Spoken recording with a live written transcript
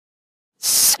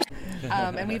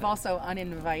And we've also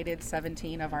uninvited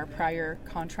 17 of our prior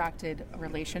contracted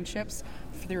relationships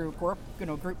through group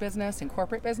business and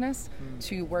corporate business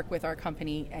to work with our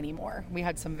company anymore. We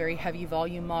had some very heavy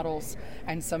volume models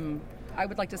and some, I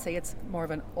would like to say it's more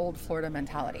of an old Florida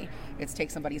mentality. It's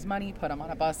take somebody's money, put them on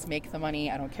a bus, make the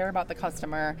money. I don't care about the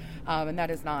customer. And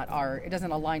that is not it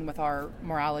doesn't align with our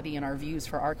morality and our views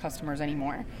for our customers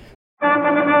anymore.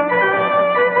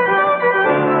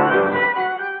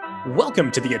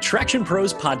 Welcome to the Attraction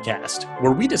Pros podcast,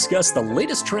 where we discuss the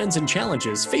latest trends and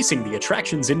challenges facing the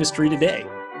attractions industry today.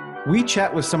 We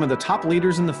chat with some of the top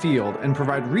leaders in the field and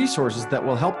provide resources that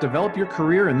will help develop your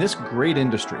career in this great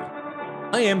industry.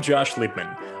 I am Josh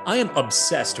Liebman. I am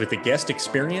obsessed with the guest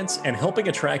experience and helping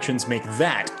attractions make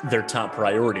that their top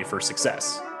priority for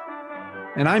success.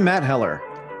 And I'm Matt Heller.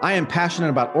 I am passionate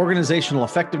about organizational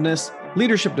effectiveness,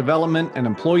 leadership development, and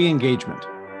employee engagement.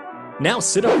 Now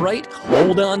sit upright,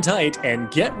 hold on tight,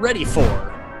 and get ready for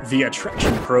the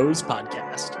Attraction Pros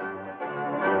podcast.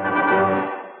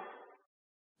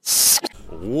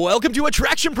 Welcome to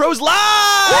Attraction Pros Live!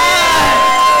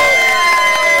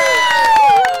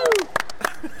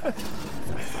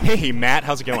 Hey, Matt,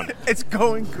 how's it going? It's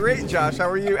going great, Josh. How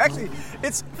are you? Actually,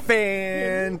 it's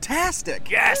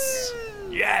fantastic. Yes!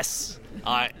 Yes!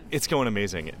 It's going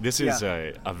amazing. This is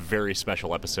a very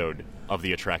special episode of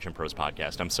the Attraction Pros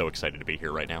podcast. I'm so excited to be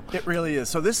here right now. It really is.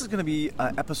 So this is going to be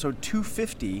episode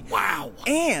 250. Wow!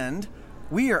 And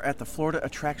we are at the Florida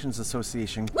Attractions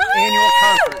Association annual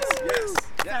conference.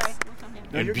 Yes.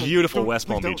 In beautiful West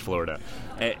Palm Beach, Florida.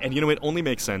 And you know, it only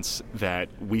makes sense that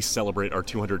we celebrate our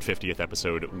 250th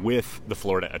episode with the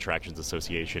Florida Attractions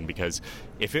Association, because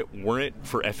if it weren't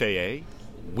for FAA,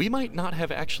 we might not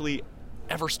have actually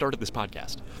ever started this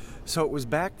podcast. So it was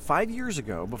back 5 years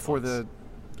ago, before the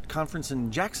conference in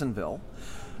Jacksonville,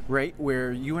 right,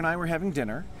 where you and I were having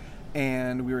dinner,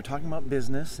 and we were talking about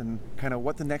business and kind of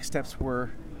what the next steps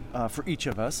were for each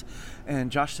of us.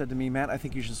 And Josh said to me, Matt, I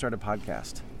think you should start a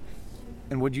podcast.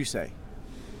 And what'd you say?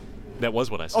 That was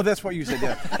what I said. Oh, that's what you said,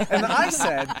 yeah. And I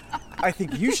said, I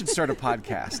think you should start a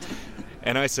podcast.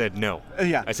 And I said, no.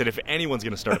 Yeah. I said, if anyone's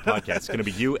going to start a podcast, it's going to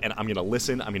be you, and I'm going to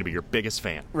listen. I'm going to be your biggest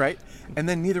fan. Right. And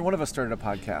then neither one of us started a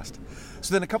podcast.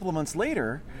 So then a couple of months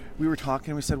later, we were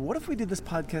talking, and we said, what if we did this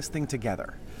podcast thing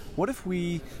together? What if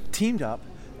we teamed up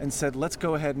and said, let's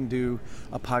go ahead and do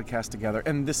a podcast together?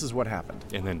 And this is what happened.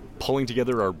 And then pulling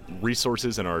together our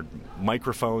resources and our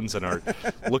microphones and our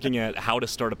looking at how to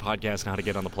start a podcast and how to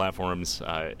get on the platforms.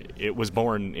 It was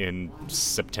born in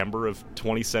September of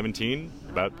 2017,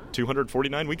 about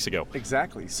 249 weeks ago.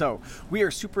 Exactly. So we are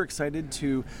super excited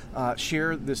to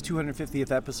share this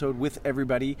 250th episode with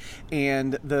everybody.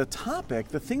 And the topic,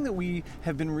 the thing that we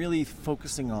have been really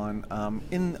focusing on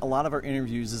in a lot of our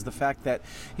interviews is the fact that,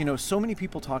 you know, so many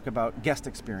people talk about guest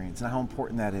experience and how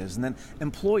important that is, and then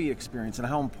employee experience and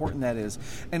how important that is.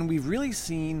 And we've really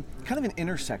seen kind of an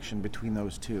intersection between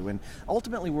those two. And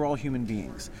ultimately, we're all human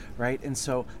beings, right? And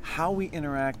so how we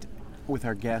interact with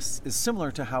our guests is similar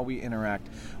to how we interact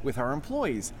with our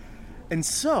employees. And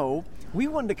so we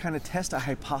wanted to kind of test a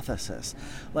hypothesis.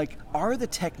 Like, are the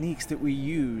techniques that we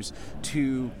use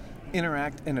to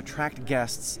interact and attract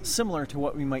guests similar to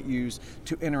what we might use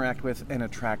to interact with and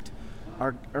attract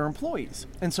our employees?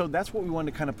 And so that's what we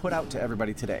wanted to kind of put out to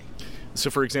everybody today. So,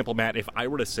 for example, Matt, if I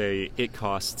were to say it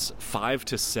costs 5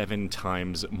 to 7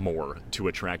 times more to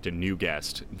attract a new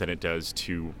guest than it does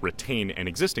to retain an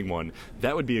existing one,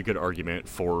 that would be a good argument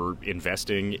for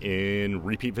investing in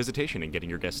repeat visitation and getting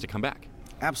your guests to come back.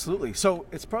 Absolutely. So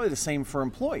it's probably the same for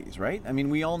employees, right? I mean,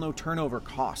 we all know turnover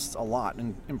costs a lot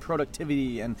in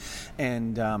productivity and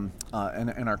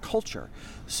our culture.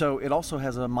 So it also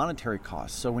has a monetary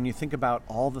cost. So when you think about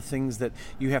all the things that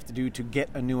you have to do to get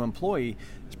a new employee,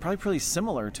 it's probably pretty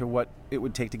similar to what it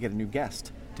would take to get a new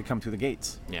guest to come through the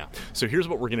gates. Yeah. So here's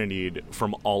what we're going to need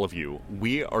from all of you.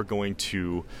 We are going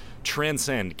to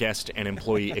transcend guest and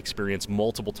employee experience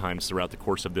multiple times throughout the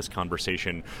course of this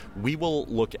conversation. We will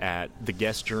look at the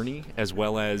guest journey as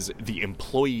well as the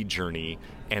employee journey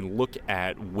and look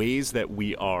at ways that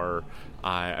we are,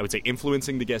 I would say,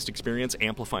 influencing the guest experience,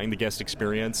 amplifying the guest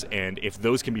experience, and if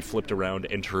those can be flipped around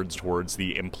and turned towards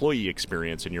the employee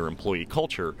experience and your employee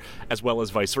culture, as well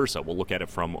as vice versa. We'll look at it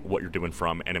from what you're doing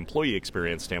from an employee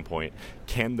experience standpoint.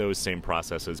 Can those same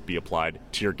processes be applied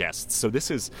to your guests? So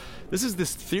this is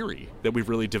this theory that we've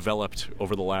really developed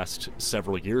over the last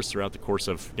several years throughout the course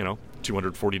of,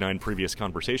 249 previous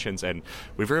conversations, and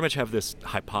we very much have this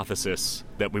hypothesis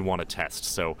that we want to test.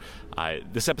 So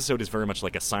this episode is very much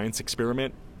like a science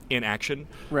experiment in action.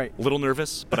 Right. A little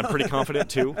nervous, but I'm pretty confident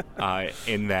too,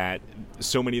 in that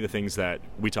so many of the things that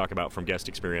we talk about from guest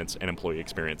experience and employee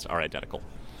experience are identical.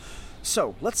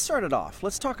 So let's start it off.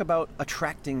 Let's talk about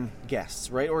attracting guests,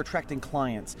 right? Or attracting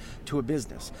clients to a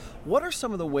business. What are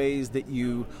some of the ways that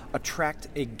you attract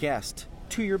a guest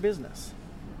to your business?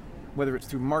 Whether it's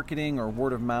through marketing or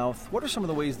word of mouth, what are some of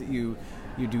the ways that you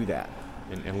do that?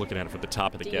 And looking at it from the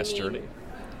top of the guest journey.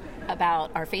 About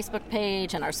our Facebook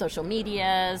page and our social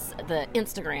medias, the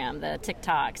Instagram, the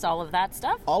TikToks, all of that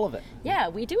stuff. All of it. Yeah,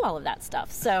 we do all of that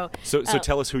stuff. So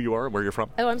tell us who you are, where you're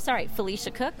from. Oh, I'm sorry. Felicia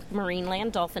Cook,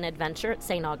 Marineland Dolphin Adventure at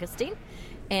St. Augustine.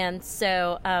 And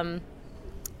so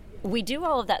we do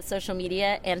all of that social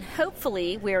media, and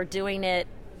hopefully we're doing it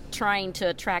trying to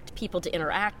attract people to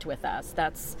interact with us.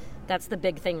 That's the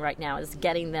big thing right now, is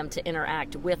getting them to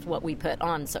interact with what we put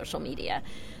on social media.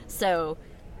 So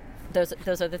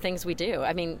those are the things we do.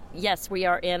 I mean, yes, we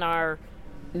are in our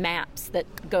maps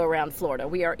that go around Florida.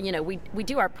 We are, we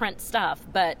do our print stuff,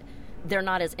 but they're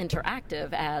not as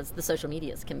interactive as the social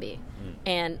medias can be.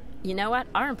 And you know what?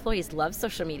 Our employees love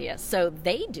social media, so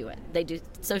they do it. They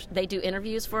do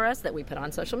interviews for us that we put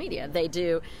on social media. They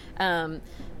do.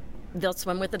 They'll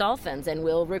swim with the dolphins, and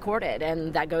we'll record it,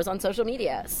 and that goes on social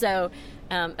media. So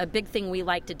a big thing we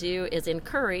like to do is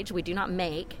encourage, we do not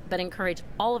make, but encourage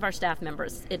all of our staff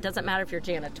members. It doesn't matter if you're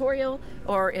janitorial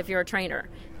or if you're a trainer,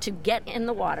 to get in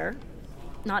the water.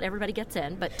 Not everybody gets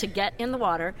in, but to get in the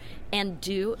water and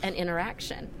do an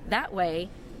interaction. That way,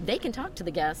 they can talk to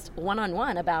the guest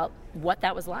one-on-one about what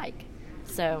that was like.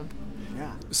 So...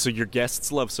 Yeah. So your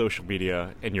guests love social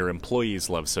media and your employees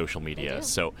love social media.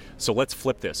 So let's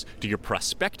flip this. Do your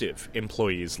prospective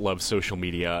employees love social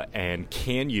media, and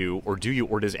can you, or do you,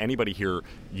 or does anybody here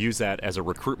use that as a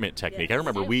recruitment technique? Yes, I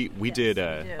remember we did.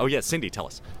 Oh yeah, Cindy, tell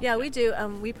us. Yeah, we do.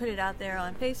 We put it out there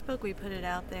on Facebook. We put it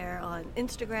out there on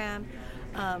Instagram,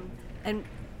 and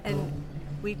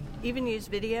we even use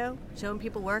video, showing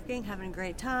people working, having a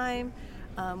great time.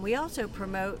 We also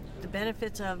promote the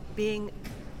benefits of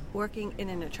working in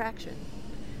an attraction.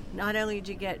 Not only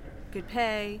do you get good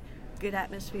pay, good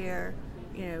atmosphere,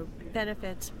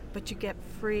 benefits, but you get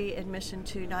free admission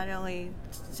to not only,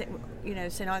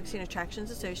 St. Augustine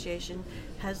Attractions Association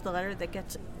has the letter that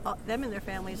gets them and their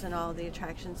families and all the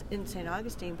attractions in St.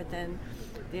 Augustine, but then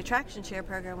the attraction share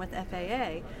program with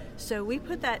FAA. So we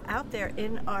put that out there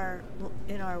in our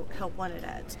Help Wanted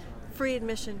ads. Free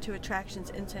admission to attractions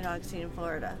in St. Augustine,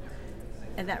 Florida.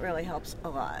 And that really helps a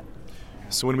lot.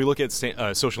 So when we look at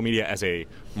social media as a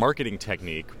marketing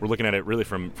technique, we're looking at it really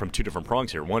from two different prongs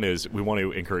here. One is we want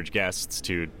to encourage guests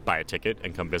to buy a ticket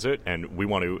and come visit, and we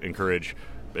want to encourage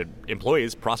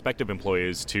employees, prospective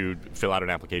employees, to fill out an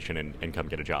application and come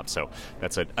get a job. So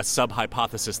that's a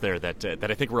sub-hypothesis there that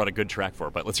I think we're on a good track for.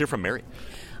 But let's hear from Mary.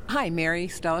 Hi, Mary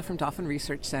Stella from Dolphin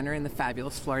Research Center in the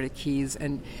fabulous Florida Keys.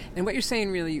 And what you're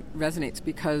saying really resonates,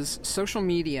 because social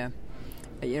media,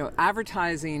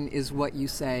 advertising is what you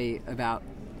say about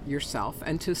yourself,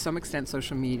 and to some extent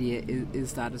social media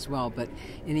is that as well. But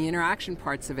in the interaction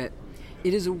parts of it,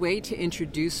 it is a way to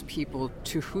introduce people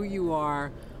to who you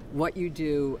are, what you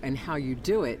do, and how you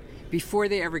do it before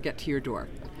they ever get to your door,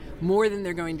 more than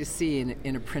they're going to see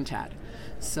in a print ad.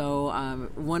 So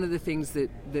one of the things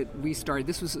that we started,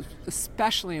 this was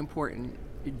especially important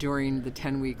during the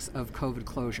 10 weeks of COVID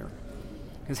closure.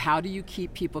 Because how do you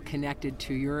keep people connected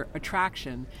to your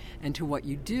attraction and to what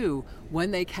you do when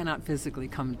they cannot physically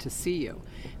come to see you?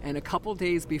 And a couple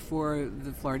days before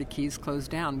the Florida Keys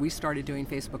closed down, we started doing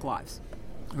Facebook Lives.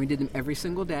 We did them every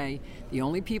single day. The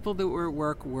only people that were at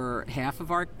work were half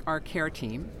of our care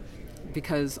team,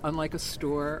 because unlike a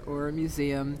store or a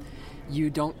museum, you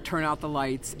don't turn out the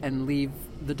lights and leave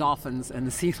the dolphins and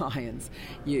the sea lions.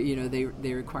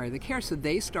 They require the care. So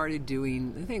they started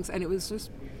doing the things, and it was just,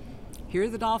 here are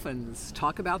the dolphins,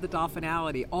 talk about the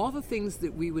dolphinality, all the things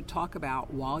that we would talk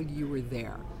about while you were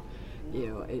there,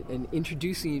 and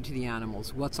introducing you to the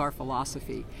animals. What's our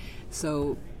philosophy?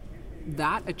 So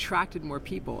that attracted more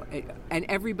people, and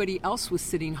everybody else was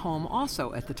sitting home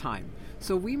also at the time.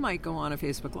 So we might go on a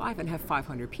Facebook Live and have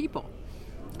 500 people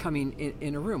coming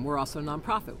in a room. We're also a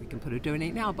nonprofit. We can put a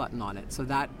Donate Now button on it. So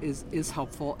that is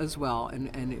helpful as well,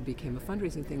 and it became a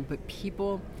fundraising thing. But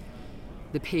people,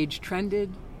 the page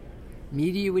trended,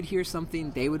 media would hear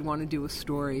something, they would want to do a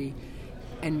story,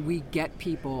 and we get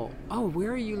people, oh,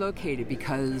 where are you located?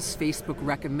 Because Facebook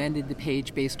recommended the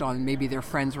page based on maybe their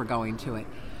friends were going to it.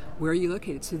 Where are you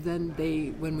located? So then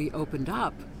when we opened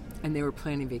up and they were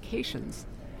planning vacations,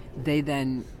 they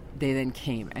then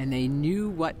came, and they knew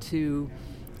what to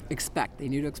expect. They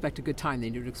knew to expect a good time. They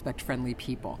knew to expect friendly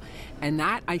people. And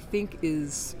that, I think,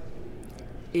 is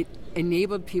it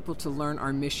enabled people to learn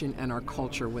our mission and our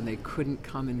culture when they couldn't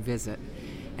come and visit.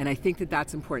 And I think that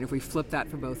that's important. If we flip that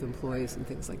for both employees and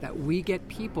things like that, we get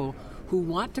people who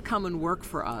want to come and work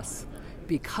for us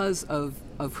because of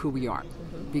who we are,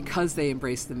 because they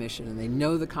embrace the mission and they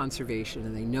know the conservation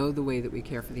and they know the way that we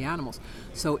care for the animals.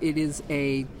 So it is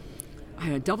a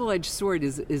double-edged sword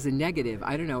is a negative.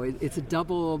 I don't know. It's a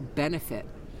double benefit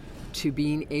to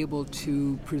being able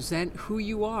to present who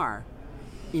you are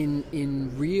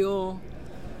in real,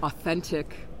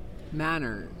 authentic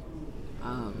manner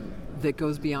that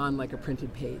goes beyond like a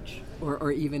printed page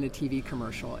or even a TV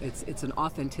commercial. It's an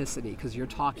authenticity because you're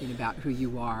talking about who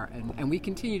you are, and we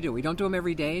continue to do it. We don't do them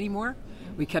every day anymore.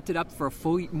 We kept it up for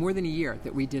more than a year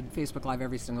that we did Facebook Live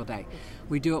every single day.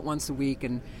 We do it once a week,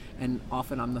 and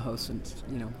often I'm the host, and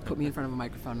put me in front of a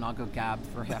microphone and I'll go gab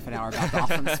for half an hour about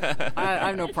dolphins. I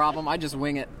have no problem. I just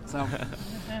wing it. So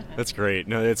that's great.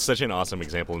 No, it's such an awesome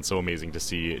example and so amazing to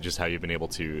see just how you've been able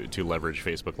to leverage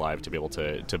Facebook Live to be able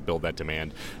to build that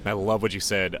demand. And I love what you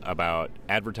said about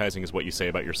advertising is what you say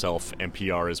about yourself, and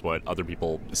PR is what other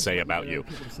people say about you,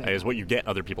 is what you get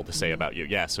other people to say about you.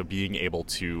 Yeah, so being able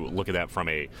to look at that from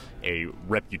a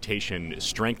reputation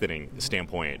strengthening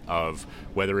standpoint of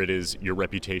whether it is your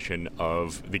reputation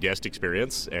of the guest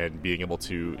experience and being able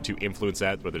to influence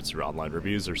that, whether it's through online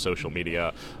reviews or social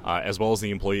media, as well as the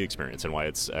employee experience and why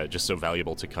it's just so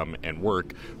valuable to come and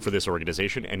work for this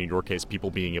organization, and in your case,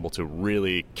 people being able to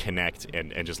really connect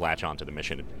and just latch on to the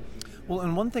mission. Well,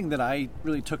 and one thing that I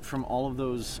really took from all of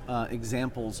those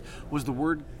examples was the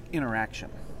word interaction.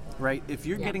 Right? If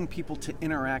you're getting people to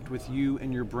interact with you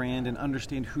and your brand and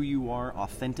understand who you are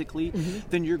authentically,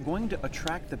 then you're going to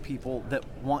attract the people that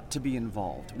want to be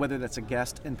involved, whether that's a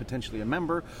guest and potentially a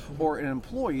member or an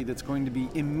employee that's going to be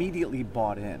immediately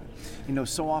bought in.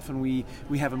 So often we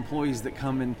have employees that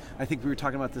come, and I think we were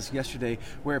talking about this yesterday,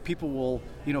 where people will,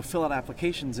 fill out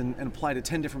applications and apply to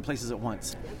 10 different places at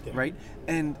once, right?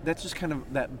 And that's just kind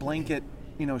of that blanket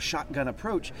shotgun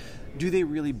approach. Do they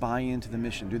really buy into the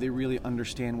mission? Do they really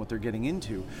understand what they're getting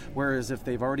into? Whereas if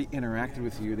they've already interacted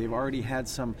with you, they've already had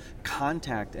some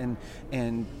contact and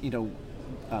interacted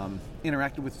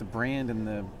with the brand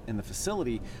and the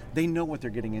facility, they know what they're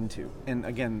getting into. And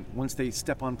again, once they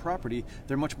step on property,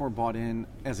 they're much more bought in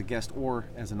as a guest or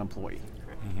as an employee.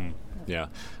 Mm-hmm. Yeah,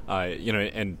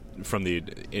 and from the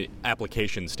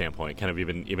application standpoint, kind of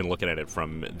even looking at it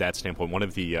from that standpoint, one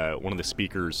of the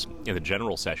speakers in the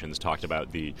general sessions talked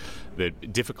about the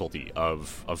difficulty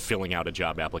of filling out a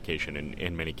job application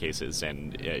in many cases,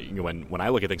 and when I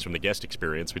look at things from the guest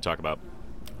experience, we talk about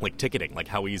like ticketing, like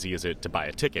how easy is it to buy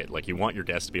a ticket? Like you want your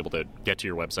guests to be able to get to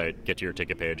your website, get to your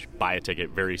ticket page, buy a ticket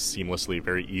very seamlessly,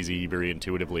 very easy, very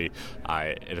intuitively,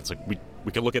 and it's like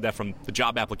we can look at that from the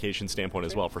job application standpoint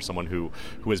as well for someone who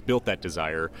has built that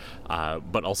desire,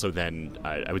 but also then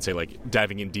I would say like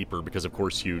diving in deeper, because of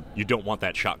course you don't want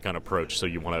that shotgun approach, so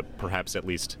you want to perhaps at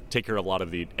least take care of a lot of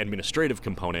the administrative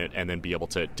component and then be able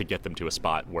to get them to a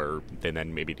spot where they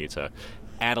then maybe need to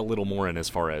add a little more in as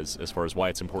far as why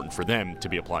it's important for them to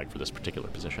be applying for this particular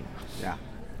position. Yeah.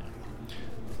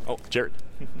 Oh, Jared.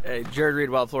 Hey, Jared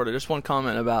Reed, Wild Florida. Just one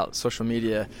comment about social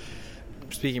media.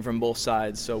 Speaking from both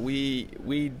sides, so we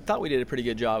thought we did a pretty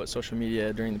good job at social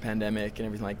media during the pandemic and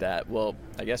everything like that. Well,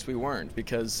 I guess we weren't,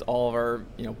 because all of our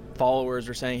followers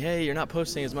are saying, hey, you're not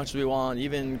posting as much as we want.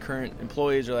 Even current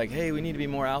employees are like, hey, we need to be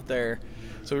more out there.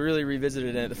 So we really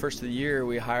revisited it. The first of the year,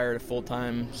 we hired a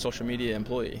full-time social media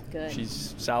employee. Good.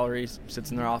 She's salary,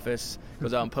 sits in their office,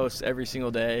 goes out and posts every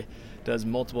single day, does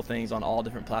multiple things on all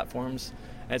different platforms.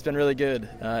 And it's been really good.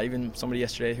 Even somebody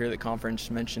yesterday here at the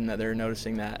conference mentioned that they're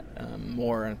noticing that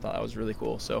more, and I thought that was really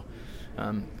cool. So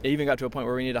it even got to a point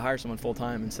where we need to hire someone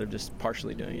full-time instead of just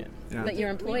partially doing it. Yeah. But your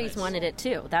employees wanted it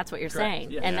too. That's what you're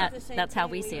saying. Yeah. And Yeah. that's how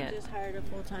we see We it. just hired a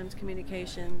full-time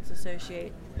communications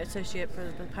associate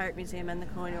for the Pirate Museum and the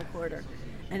Colonial Quarter,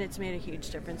 and it's made a huge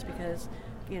difference because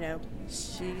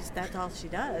that's all she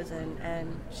does,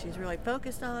 and she's really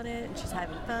focused on it, and she's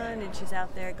having fun, and she's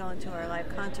out there going to our live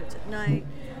concerts at night,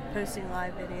 posting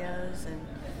live videos, and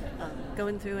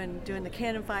going through and doing the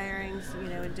cannon firings,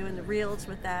 and doing the reels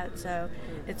with that. So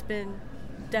it's been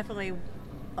definitely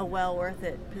a well worth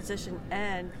it position.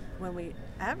 And when we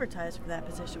advertised for that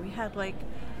position, we had like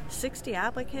 60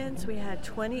 applicants, we had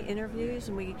 20 interviews,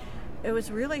 and it was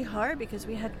really hard because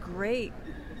we had great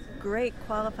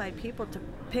qualified people to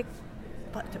pick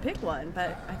one,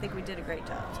 but I think we did a great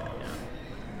job. So.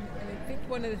 And I think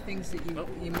one of the things that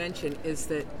you mentioned is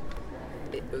that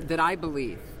I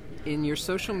believe in your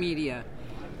social media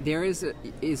there is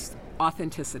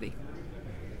authenticity,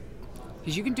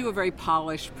 because you can do a very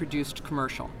polished, produced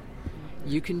commercial,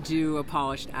 You can do a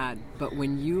polished ad, but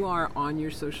when you are on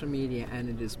your social media and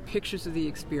it is pictures of the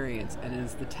experience and it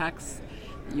is the text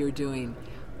that you're doing,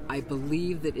 I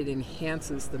believe that it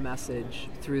enhances the message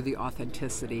through the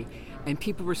authenticity, and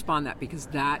people respond that because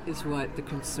that is what the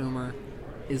consumer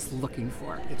is looking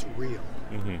for. It's real.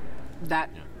 Mm-hmm. That.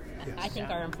 Yes. I think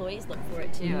our employees look for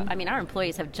it too. Mm-hmm. I mean, our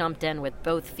employees have jumped in with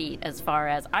both feet as far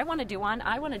as I want to do one,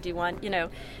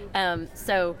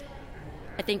 so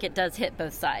I think it does hit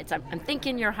both sides. I'm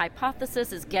thinking your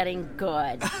hypothesis is getting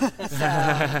good.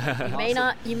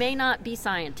 So you may not be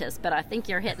scientists, but I think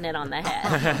you're hitting it on the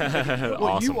head. Well,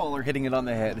 awesome. You all are hitting it on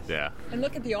the head. Yeah. And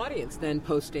look at the audience then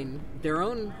posting their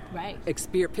own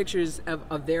pictures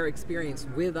of their experience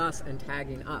with us and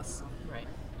tagging us. Right.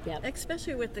 Yep.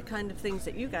 Especially with the kind of things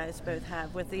that you guys both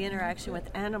have with the interaction with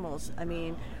animals. I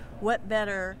mean, what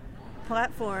better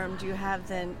platform do you have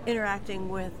than interacting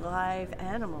with live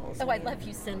animals? Oh, I love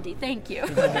you, Cindy. Thank you.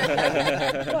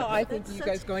 Well, I think you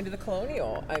guys going to the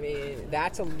Colonial. I mean,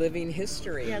 that's a living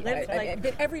history. Yeah,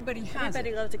 everybody has.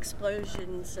 Everybody loves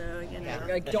explosions, so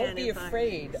don't be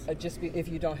afraid if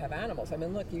you don't have animals. I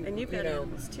mean, look, you've got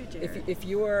animals too, Jared. If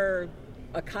you're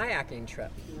a kayaking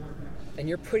trip and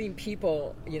you're putting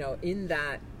people, in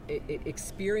that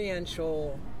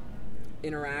experiential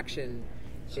interaction.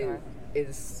 Sure.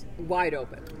 Is wide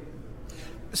open.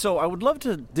 So I would love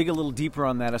to dig a little deeper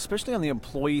on that, especially on the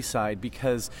employee side,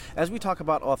 because as we talk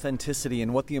about authenticity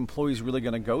and what the employee is really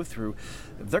going to go through,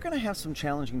 they're going to have some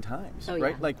challenging times,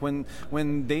 right? Yeah. Like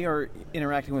when they are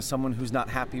interacting with someone who's not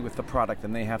happy with the product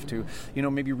and they have to,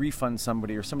 maybe refund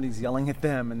somebody or somebody's yelling at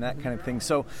them and that kind of thing.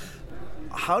 So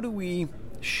how do we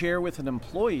share with an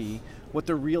employee what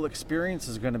the real experience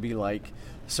is going to be like,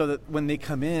 so that when they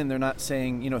come in, they're not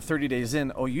saying, 30 days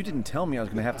in, oh, you didn't tell me I'm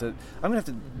going to have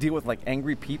to deal with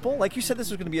angry people. Like you said, this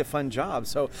was going to be a fun job.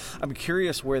 So I'm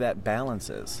curious where that balance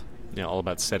is. Yeah, all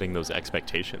about setting those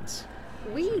expectations.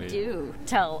 We do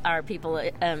tell our people.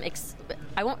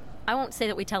 I won't say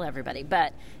that we tell everybody,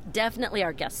 but definitely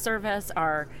our guest service,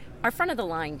 our front of the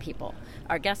line people,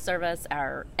 our guest service,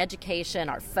 our education,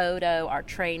 our photo, our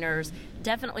trainers,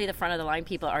 definitely the front of the line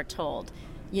people are told,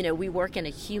 we work in a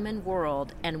human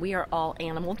world and we are all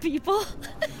animal people.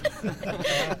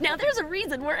 Now, there's a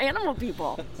reason we're animal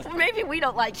people. Maybe we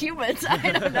don't like humans.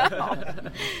 I don't know.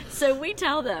 So we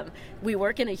tell them we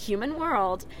work in a human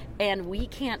world and we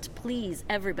can't please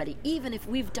everybody. Even if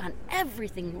we've done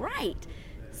everything right,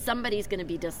 somebody's going to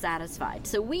be dissatisfied.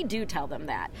 So we do tell them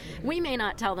that. We may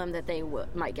not tell them that they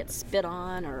might get spit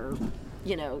on or,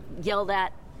 yelled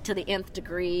at to the nth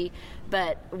degree,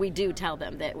 but we do tell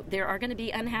them that there are going to be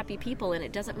unhappy people, and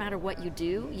it doesn't matter what you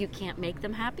do, you can't make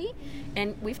them happy.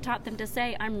 And we've taught them to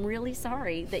say, I'm really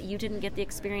sorry that you didn't get the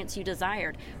experience you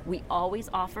desired. We always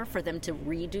offer for them to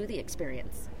redo the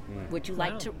experience. Would you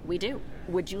like to? We do.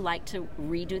 Would you like to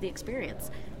redo the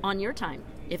experience on your time?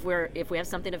 If we have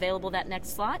something available that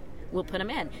next slot, we'll put them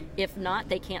in. If not,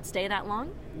 they can't stay that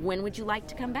long. When would you like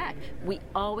to come back? We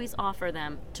always offer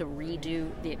them to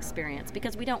redo the experience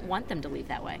because we don't want them to leave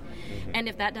that way. Mm-hmm. And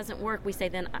if that doesn't work, we say,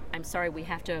 then I'm sorry, we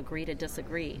have to agree to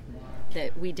disagree.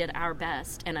 That we did our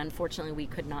best, and unfortunately, we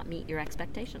could not meet your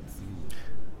expectations.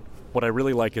 What I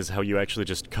really like is how you actually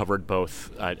just covered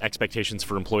both expectations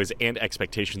for employees and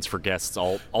expectations for guests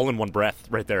all in one breath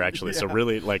right there, actually. Yeah. So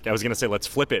really, I was going to say let's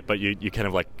flip it, but you kind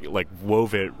of like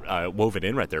wove it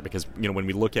in right there, because when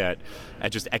we look at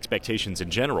just expectations in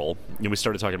general, we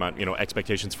started talking about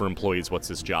expectations for employees. What's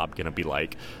this job going to be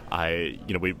like?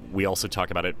 We also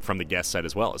talk about it from the guest side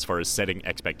as well, as far as setting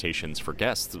expectations for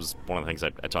guests. It was one of the things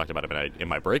I talked about in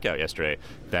my breakout yesterday.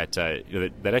 That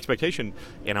that expectation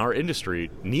in our industry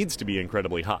needs to be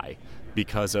incredibly high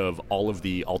because of all of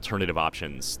the alternative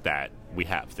options that we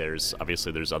have. There's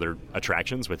other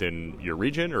attractions within your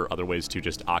region or other ways to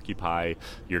just occupy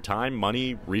your time,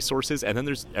 money, resources, and then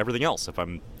there's everything else. If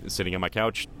I'm sitting on my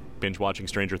couch binge watching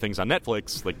Stranger Things on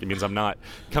Netflix, it means I'm not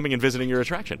coming and visiting your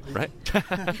attraction, right?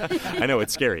 I know,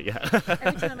 it's scary, yeah.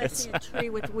 Every time I see a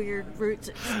tree with weird roots,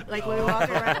 we were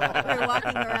walking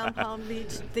around Palm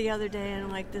Beach the other day,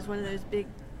 and there's one of those big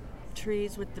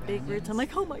trees with the big roots. I'm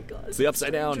like, oh my God. It's the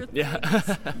upside down. Yeah.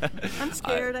 I'm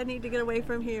scared. I need to get away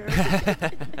from here.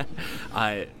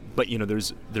 But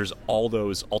there's all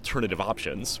those alternative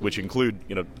options, which include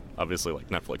obviously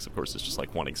Netflix, of course, is just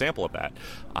one example of that.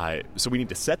 So we need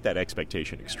to set that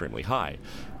expectation extremely high.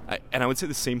 And I would say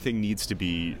the same thing needs to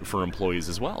be for employees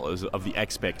as well, as of the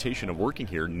expectation of working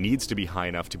here needs to be high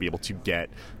enough to be able to get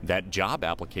that job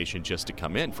application just to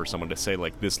come in, for someone to say,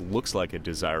 like, this looks like a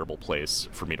desirable place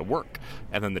for me to work.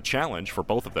 And then the challenge for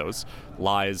both of those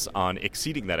lies on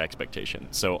exceeding that expectation.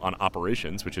 So on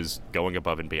operations, which is going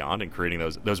above and beyond and creating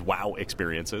those wow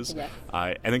experiences, Yes.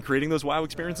 And then creating those wow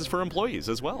experiences for employees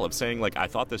as well, of saying, like, I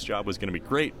thought this job was going to be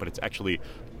great, but it's actually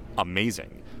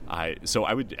amazing. So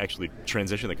I would actually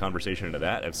transition the conversation into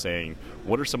that, of saying,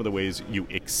 what are some of the ways you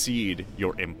exceed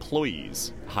your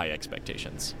employees' high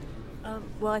expectations?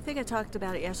 Well, I think I talked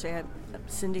about it yesterday. I'm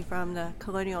Cindy from the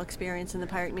Colonial Experience in the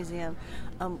Pirate Museum.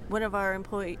 One of our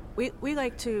employees, we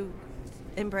like to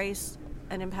embrace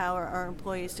and empower our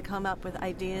employees to come up with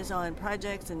ideas on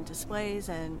projects and displays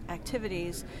and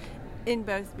activities in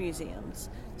both museums.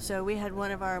 So we had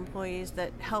one of our employees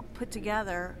that helped put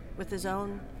together, with his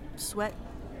own sweat,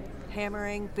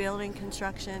 hammering, building,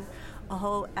 construction, a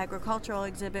whole agricultural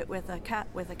exhibit with a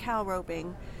cow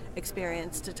roping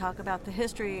experience to talk about the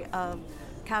history of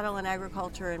cattle and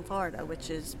agriculture in Florida, which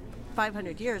is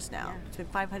 500 years now. It's been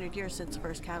 500 years since the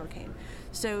first cattle came.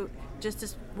 So just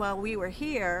as while we were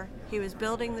here, he was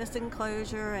building this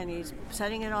enclosure and he's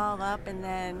setting it all up, and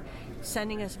then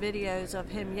sending us videos of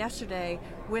him yesterday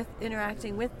with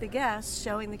interacting with the guests,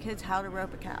 showing the kids how to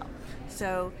rope a cow.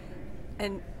 So,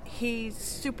 and he's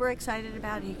super excited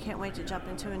about it. He can't wait to jump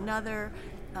into another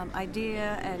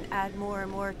idea and add more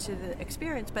and more to the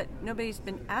experience, but nobody's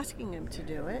been asking him to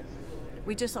do it.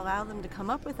 We just allow them to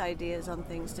come up with ideas on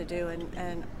things to do,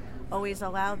 and always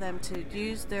allow them to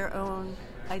use their own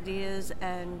ideas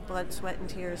and blood, sweat, and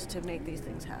tears to make these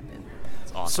things happen.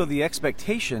 It's awesome. So the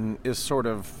expectation is sort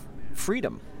of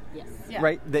freedom. Yes. Yeah.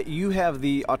 Right? That you have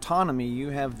the autonomy, you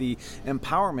have the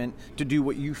empowerment to do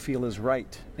what you feel is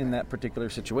right in that particular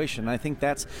situation. And I think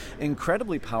that's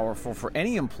incredibly powerful for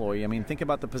any employee. I mean, think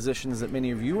about the positions that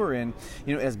many of you are in,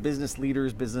 as business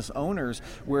leaders, business owners,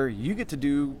 where you get to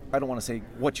do, I don't want to say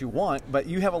what you want, but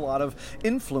you have a lot of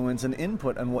influence and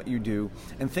input on what you do.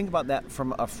 And think about that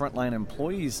from a frontline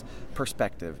employee's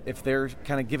perspective. If they're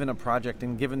kind of given a project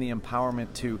and given the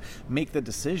empowerment to make the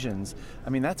decisions, I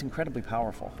mean, that's incredibly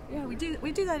powerful. Yeah, we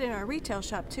do that in our retail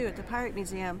shop too at the Pirate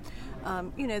Museum.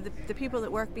 The people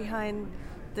that work behind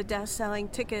the desk selling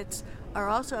tickets are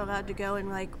also allowed to go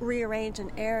and rearrange an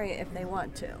area if they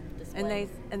want to.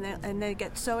 And they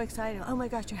get so excited. Oh my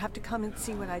gosh, you have to come and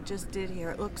see what I just did here.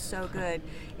 It looks so good,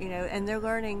 And they're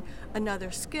learning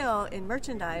another skill in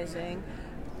merchandising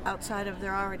outside of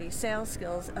their already sales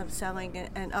skills of selling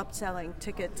and upselling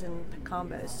tickets and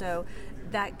combos. So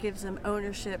that gives them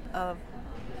ownership of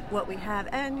what we have,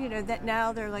 and that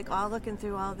now they're all looking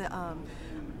through all the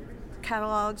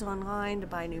catalogs online to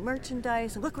buy new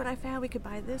merchandise, and look what I found, we could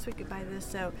buy this.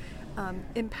 So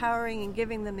empowering and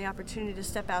giving them the opportunity to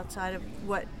step outside of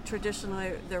what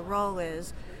traditionally their role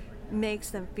is makes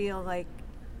them feel like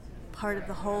part of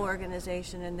the whole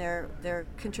organization, and they're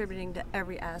contributing to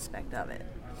every aspect of it.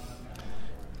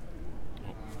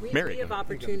 Mary. We have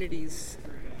opportunities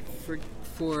for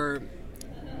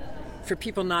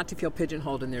people not to feel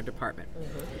pigeonholed in their department.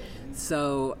 Mm-hmm.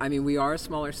 So, I mean, we are a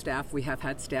smaller staff. We have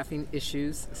had staffing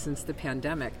issues since the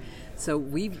pandemic. So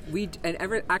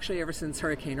ever since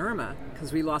Hurricane Irma,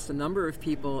 because we lost a number of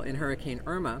people in Hurricane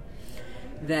Irma,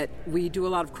 that we do a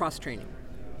lot of cross-training.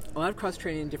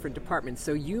 In different departments.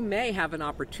 So you may have an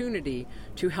opportunity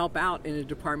to help out in a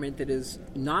department that is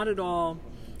not at all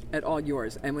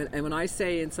yours. And when I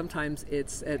say, and sometimes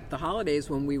it's at the holidays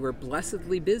when we were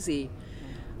blessedly busy,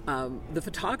 the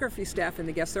photography staff and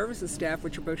the guest services staff,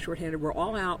 which are both shorthanded, were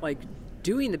all out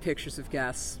doing the pictures of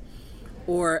guests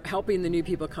or helping the new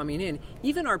people coming in.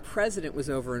 Even our president was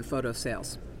over in photo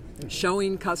sales,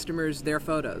 showing customers their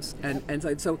photos. And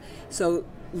so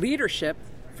leadership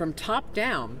from top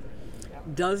down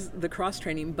does the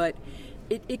cross-training, but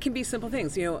it can be simple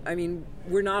things. I mean,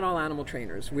 we're not all animal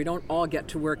trainers. We don't all get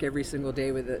to work every single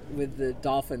day with the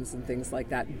dolphins and things like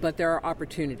that, but there are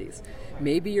opportunities.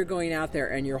 Maybe you're going out there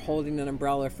and you're holding an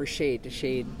umbrella for shade to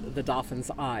shade the dolphin's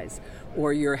eyes,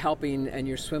 or you're helping and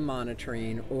you're swim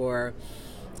monitoring, or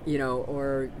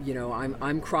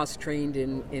I'm cross-trained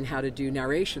in how to do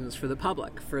narrations for the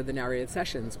public for the narrated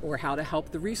sessions, or how to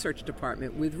help the research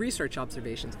department with research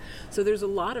observations. So there's a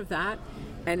lot of that,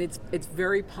 and it's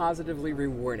very positively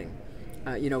rewarding.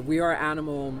 We are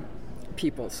animal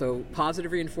people, so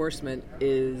positive reinforcement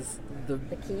is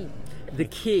the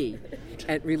key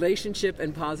at relationship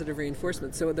and positive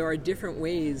reinforcement. So there are different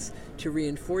ways to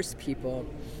reinforce people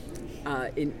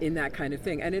in that kind of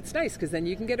thing. And it's nice because then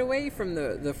you can get away from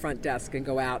the front desk and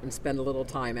go out and spend a little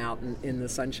time out in the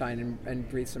sunshine and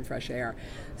breathe some fresh air.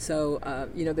 So,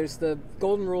 there's the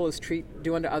golden rule is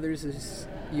do unto others as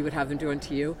you would have them do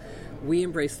unto you. We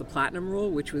embraced the platinum rule,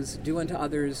 which was do unto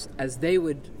others as they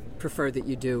would prefer that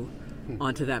you do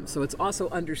unto them. So it's also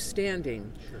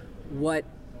understanding what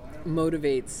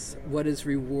motivates, what is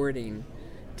rewarding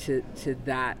to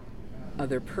that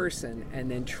other person,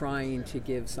 and then trying to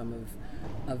give some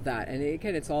of that. And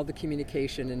again, it's all the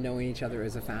communication and knowing each other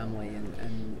as a family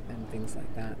and things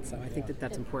like that. So I think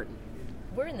that's important.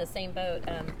 We're in the same boat.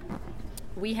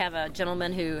 We have a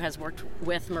gentleman who has worked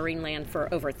with Marineland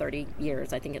for over 30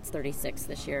 years. I think it's 36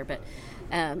 this year. But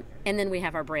and then we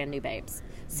have our brand new babes.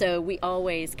 So we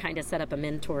always kind of set up a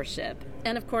mentorship.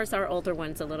 And of course, our older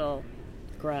one's a little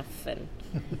gruff and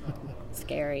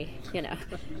scary,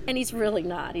 And he's really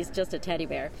not. He's just a teddy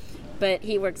bear. But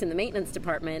he works in the maintenance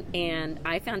department, and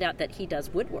I found out that he does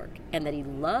woodwork and that he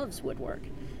loves woodwork.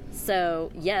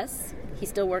 So, yes, he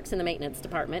still works in the maintenance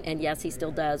department, and yes, he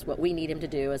still does what we need him to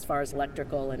do as far as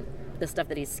electrical and the stuff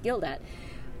that he's skilled at.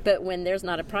 But when there's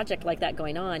not a project like that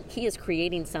going on, he is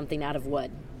creating something out of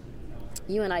wood.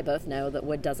 You and I both know that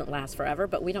wood doesn't last forever,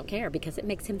 but we don't care because it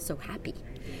makes him so happy,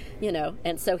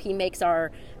 And so he makes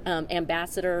our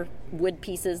ambassador wood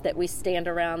pieces that we stand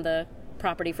around the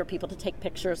property for people to take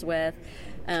pictures with.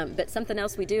 But something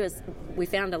else we do is we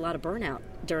found a lot of burnout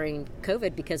during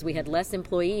COVID because we had less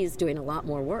employees doing a lot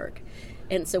more work.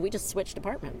 And so we just switched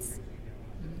departments.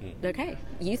 Okay,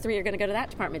 you three are going to go to that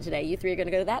department today. You three are going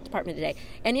to go to that department today.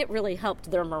 And it really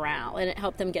helped their morale, and it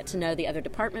helped them get to know the other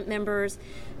department members.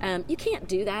 You can't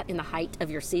do that in the height of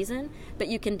your season, but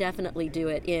you can definitely do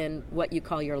it in what you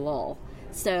call your lull.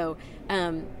 So,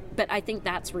 but I think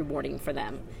that's rewarding for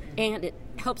them. And it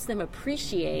helps them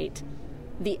appreciate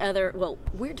the other,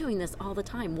 we're doing this all the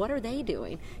time. What are they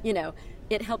doing?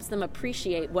 It helps them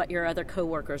appreciate what your other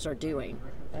coworkers are doing.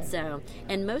 Right. So,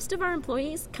 and most of our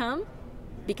employees come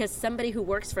because somebody who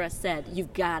works for us said,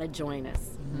 you've got to join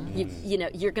us.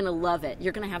 Mm-hmm. You're going to love it.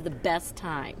 You're going to have the best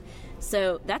time.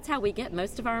 So that's how we get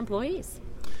most of our employees.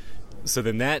 So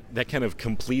then that kind of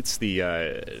completes the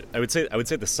I would say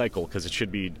the cycle, because it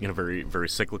should be very very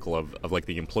cyclical of like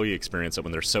the employee experience, that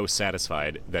when they're so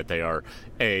satisfied that they are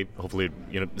hopefully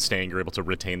staying, you're able to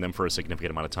retain them for a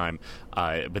significant amount of time,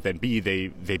 but then B,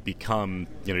 they become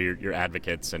your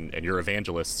advocates and your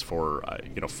evangelists for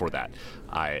for that.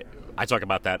 I talk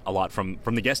about that a lot from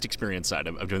the guest experience side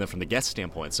of doing that from the guest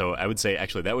standpoint. So I would say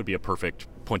actually that would be a perfect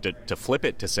point to flip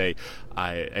it, to say,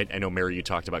 I know, Mary, you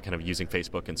talked about kind of using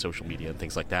Facebook and social media and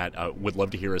things like that. Would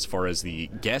love to hear as far as the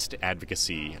guest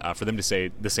advocacy for them to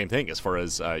say the same thing as far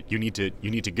as you need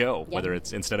to go, yep. Whether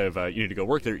it's instead of you need to go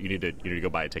work there, you need to go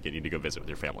buy a ticket, you need to go visit with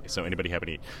your family. So anybody have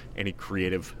any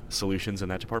creative solutions in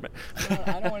that department? Well,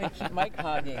 I don't want to keep Mike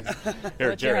hogging.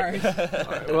 Here, Jared.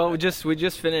 Well, we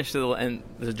just finished and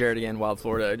this is Jared again, Wild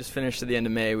Florida. I just finished at the end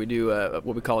of May. We do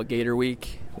what we call a Gator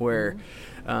Week, where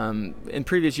in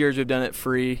previous years we've done it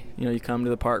free. You come to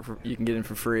the park, you can get in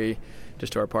for free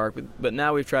just to our park. But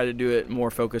now we've tried to do it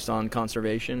more focused on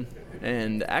conservation.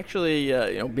 And actually,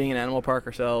 being an animal park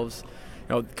ourselves,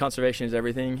 conservation is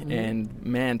everything. Mm-hmm. And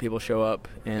man, people show up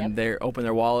and they open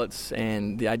their wallets,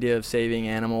 and the idea of saving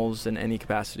animals in any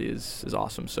capacity is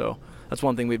awesome. So that's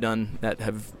one thing we've done that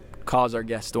have caused our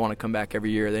guests to want to come back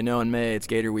every year. They know in May it's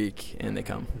Gator Week, and they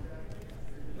come.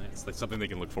 Nice. That's something they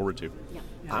can look forward to. Yeah.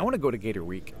 I want to go to Gator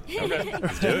Week. Okay,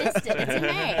 let's do it. It's in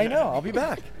May. I know. I'll be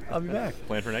back.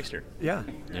 Plan for next year. Yeah.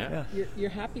 Your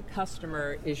happy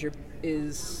customer is your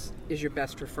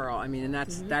best referral. I mean, and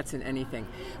that's in anything.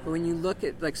 But when you look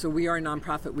at, so we are a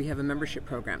nonprofit. We have a membership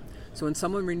program. So when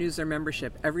someone renews their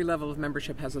membership, every level of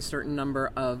membership has a certain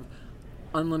number of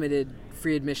unlimited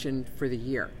free admission for the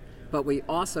year. But we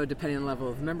also, depending on the level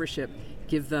of membership,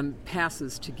 give them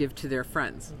passes to give to their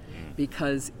friends.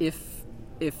 Because if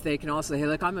they can also say,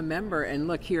 look, I'm a member, and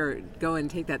look here, go and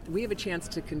take that, we have a chance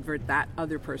to convert that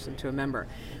other person to a member.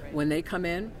 When they come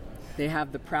in, they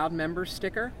have the proud member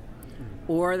sticker,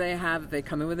 or they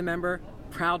come in with a member,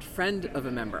 proud friend of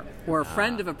a member, or a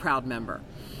friend of a proud member.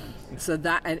 So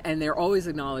that, and they're always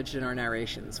acknowledged in our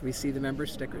narrations. We see the member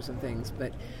stickers and things,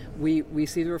 but we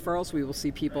see the referrals. We will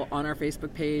see people on our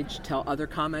Facebook page tell other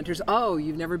commenters, "Oh,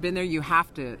 you've never been there. You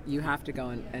have to go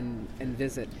and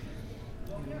visit."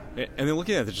 And then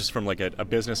looking at it just from like a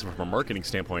business and from a marketing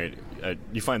standpoint,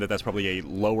 you find that that's probably a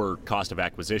lower cost of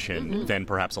acquisition than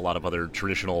perhaps a lot of other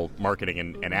traditional marketing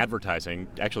and advertising.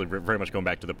 Actually, very much going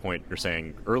back to the point you're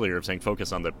saying earlier of saying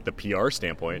focus on the PR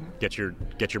standpoint, get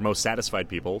your most satisfied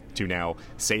people to now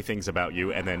say things about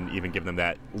you, and then even give them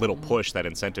that little push, that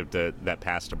incentive, to that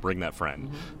pass to bring that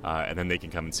friend, and then they can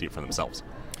come and see it for themselves.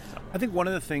 I think one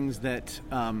of the things that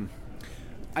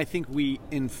I think we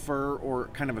infer or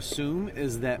kind of assume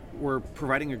is that we're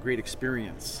providing a great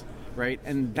experience, right?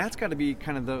 And that's got to be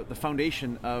kind of the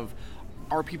foundation of,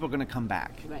 are people going to come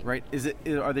back, right?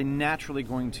 Are they naturally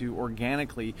going to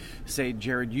organically say,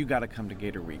 Jared, you got to come to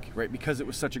Gator Week, right? Because it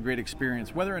was such a great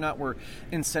experience. Whether or not we're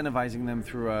incentivizing them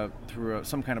through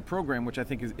some kind of program, which I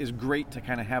think is great to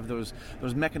kind of have those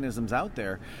mechanisms out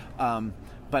there,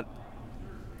 but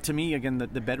to me, again,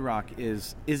 the bedrock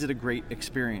is it a great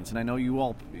experience? And I know you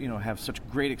all, have such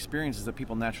great experiences that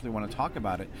people naturally want to talk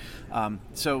about it.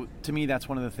 So to me, that's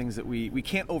one of the things that we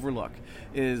can't overlook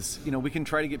is, we can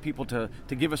try to get people to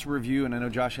give us a review. And I know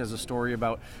Josh has a story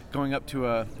about going up to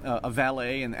a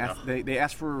valet and they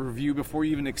ask for a review before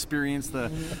you even experience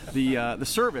the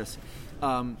service.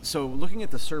 So looking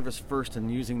at the service first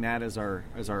and using that as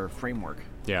our framework.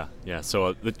 Yeah.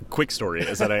 So the quick story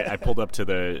is that I pulled up to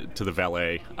the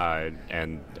valet,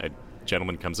 and a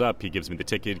gentleman comes up. He gives me the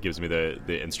ticket, gives me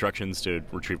the instructions to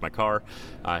retrieve my car.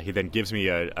 He then gives me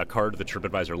a card with the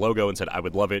TripAdvisor logo and said, "I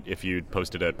would love it if you'd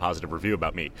posted a positive review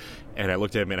about me." And I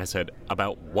looked at him and I said,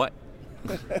 "About what?"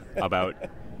 About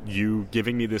you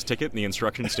giving me this ticket and the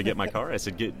instructions to get my car? I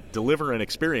said, deliver an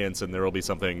experience and there will be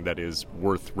something that is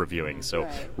worth reviewing. So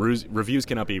reviews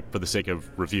cannot be for the sake of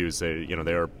reviews. They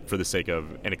are for the sake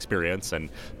of an experience. And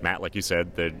Matt, like you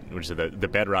said, the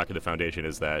bedrock of the foundation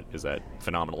is that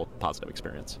phenomenal positive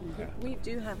experience. We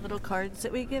do have little cards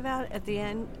that we give out at the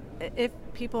end. If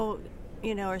people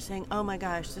are saying, "Oh my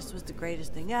gosh, this was the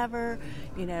greatest thing ever,"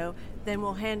 then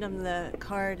we'll hand them the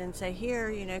card and say,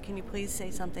 "Here, can you please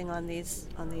say something on these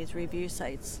review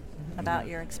sites about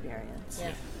your experience?"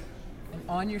 Yeah. And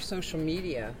on your social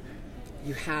media,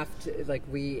 you have to,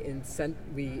 we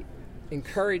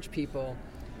encourage people,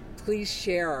 please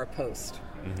share our post.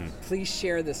 Please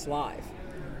share this live,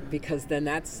 because then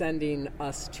that's sending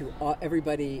us to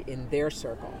everybody in their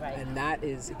circle, and that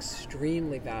is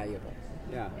extremely valuable.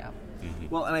 Yeah.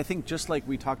 Well, and I think just like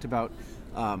we talked about,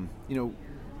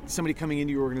 somebody coming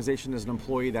into your organization as an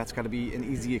employee, that's got to be an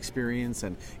easy experience,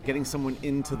 and getting someone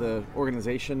into the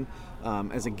organization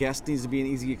as a guest needs to be an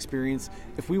easy experience.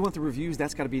 If we want the reviews,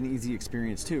 that's got to be an easy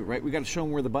experience too, right? We got to show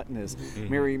them where the button is.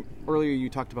 Mary, earlier you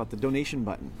talked about the donation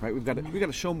button, right? We got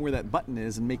to show them where that button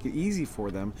is and make it easy for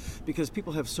them, because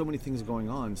people have so many things going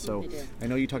on. So I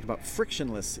know you talked about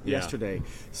frictionless yesterday,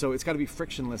 so it's got to be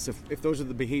frictionless if those are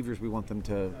the behaviors we want them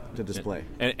to display.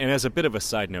 And as a bit of a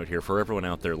side note here for everyone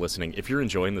out there listening, if you're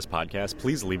enjoying this podcast,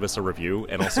 please leave us a review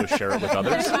and also share it with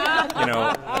others.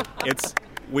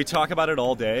 We talk about it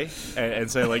all day and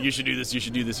say, you should do this, you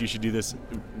should do this, you should do this.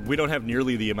 We don't have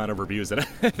nearly the amount of reviews that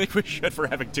I think we should for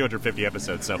having 250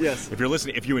 episodes. So if you're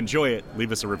listening, if you enjoy it, leave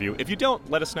us a review. If you don't,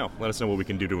 let us know. Let us know what we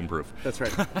can do to improve. That's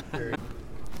right.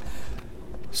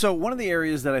 So one of the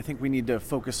areas that I think we need to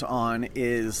focus on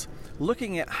is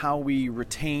looking at how we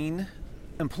retain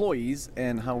employees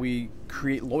and how we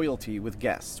create loyalty with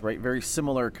guests, right? Very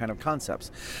similar kind of concepts.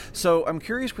 So I'm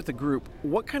curious with the group,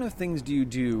 what kind of things do you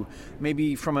do,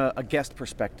 maybe from a guest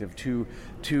perspective,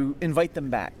 to invite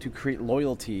them back, to create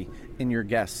loyalty in your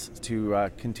guests to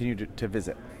continue to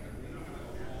visit?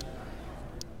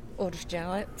 Audrey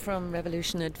Jowett from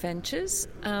Revolution Adventures.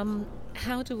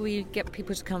 How do we get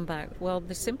people to come back? Well,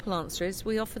 the simple answer is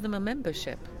we offer them a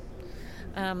membership.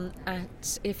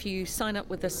 If you sign up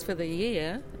with us for the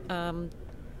year,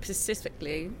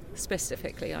 specifically,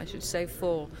 I should say,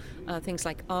 for things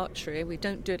like archery, we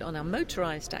don't do it on our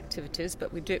motorized activities,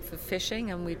 but we do it for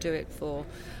fishing, and we do it for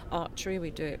archery,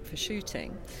 we do it for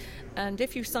shooting. And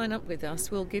if you sign up with us,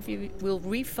 we'll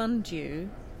refund you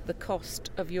the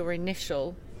cost of your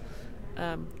initial.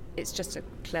 It's just a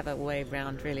clever way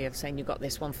round, really, of saying you got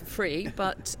this one for free.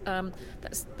 But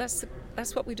that's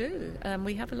what we do.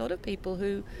 We have a lot of people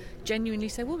who genuinely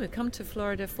say, "Well, we come to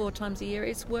Florida 4 times a year.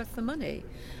 It's worth the money,"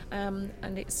 and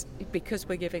it's because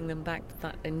we're giving them back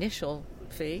that initial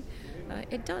fee,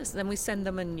 it does. Then we send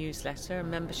them a newsletter, a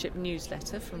membership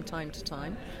newsletter from time to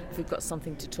time. If we've got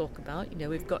something to talk about,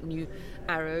 we've got new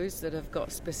arrows that have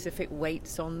got specific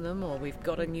weights on them, or we've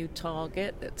got a new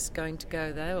target that's going to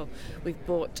go there, or we've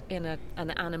brought in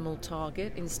an animal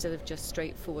target instead of just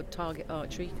straightforward target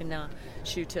archery. You can now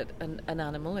shoot at an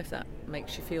animal if that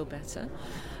makes you feel better,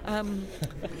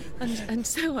 and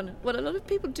so on. Well, a lot of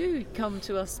people do come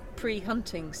to us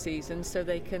pre-hunting season so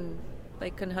they can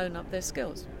hone up their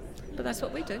skills. But that's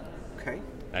what we do. Okay.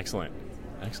 Excellent.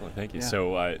 Thank you.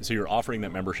 Yeah. So you're offering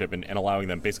that membership and allowing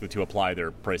them basically to apply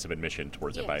their price of admission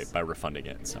towards Yes. it by refunding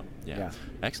it. So Yeah.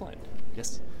 Excellent.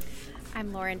 Yes.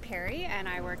 I'm Lauren Perry, and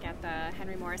I work at the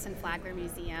Henry Morrison Flagler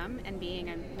Museum. And being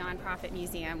a nonprofit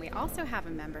museum, we also have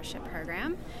a membership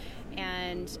program.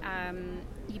 And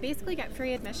you basically get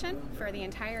free admission for the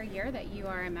entire year that you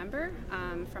are a member,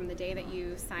 from the day that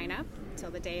you sign up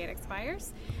till the day it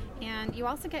expires. And you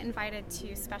also get invited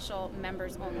to special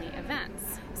members-only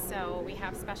events. So we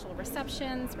have special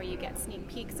receptions where you get sneak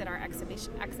peeks at our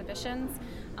exhibitions.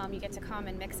 You get to come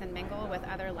and mix and mingle with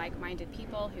other like-minded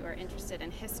people who are interested in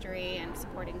history and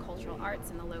supporting cultural arts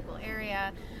in the local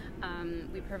area.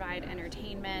 We provide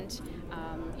entertainment,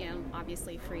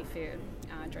 obviously free food,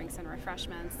 drinks and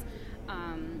refreshments.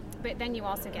 But then you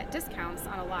also get discounts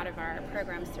on a lot of our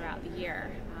programs throughout the year.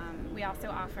 We also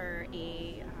offer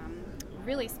a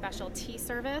really special tea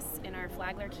service in our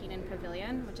Flagler Keenan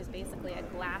Pavilion, which is basically a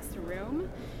glass room.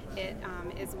 It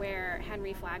is where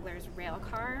Henry Flagler's rail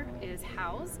car is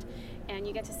housed, and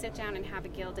you get to sit down and have a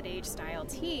Gilded Age style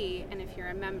tea, and if you're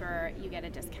a member, you get a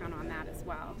discount on that as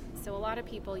well. So a lot of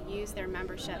people use their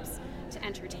memberships to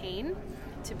entertain,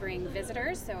 to bring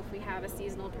visitors. So if we have a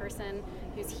seasonal person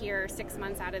who's here 6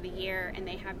 months out of the year and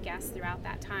they have guests throughout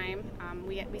that time,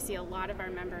 we see a lot of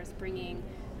our members bringing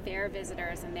their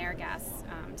visitors and their guests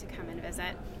to come and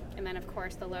visit. And then, of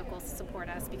course, the locals support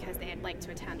us because they'd like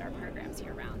to attend our programs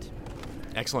year-round.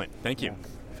 Excellent. Thank you. Yeah.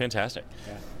 Fantastic.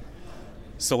 Yeah.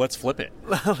 So let's flip it.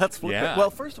 Let's flip Yeah. it.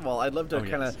 Well, first of all, I'd love to Oh,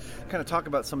 kind yes. of talk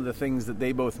about some of the things that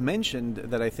they both mentioned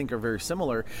that I think are very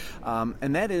similar,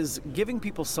 and that is giving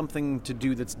people something to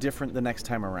do that's different the next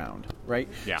time around, right?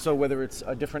 Yeah. So whether it's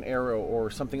a different arrow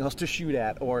or something else to shoot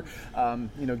at, or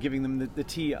giving them the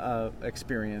tea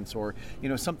experience, or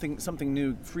something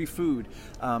new, free food.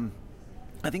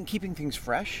 I think keeping things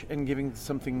fresh and giving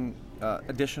something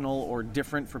additional or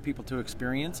different for people to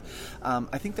experience,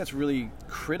 I think that's really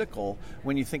critical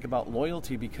when you think about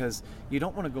loyalty, because you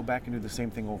don't want to go back and do the same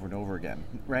thing over and over again,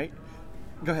 right?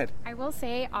 Go ahead. I will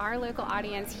say our local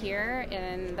audience here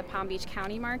in the Palm Beach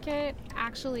County market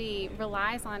actually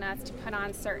relies on us to put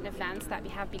on certain events that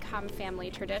have become family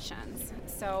traditions.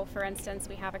 So, for instance,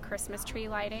 we have a Christmas tree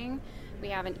lighting, we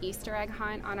have an Easter egg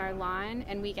hunt on our lawn,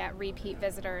 and we get repeat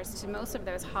visitors to most of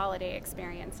those holiday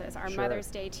experiences. Our Sure. Mother's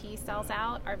Day tea sells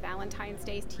out, our Valentine's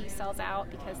Day tea sells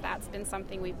out, because that's been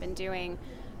something we've been doing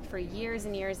for years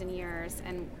and years and years,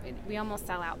 and we almost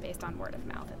sell out based on word of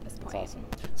mouth at this point. That's awesome.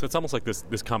 So it's almost like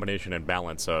this combination and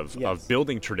balance of Yes.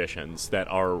 building traditions that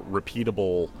are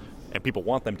repeatable, and people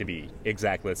want them to be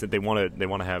exactly this. That they want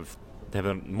to have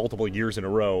multiple years in a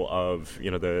row of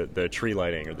the tree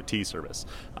lighting or the tea service,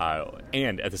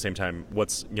 and at the same time,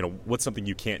 what's something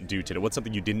you can't do today? What's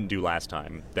something you didn't do last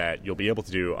time that you'll be able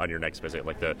to do on your next visit,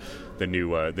 like the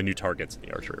new targets in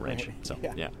the archery range. So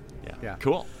Yeah.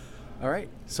 Cool. All right,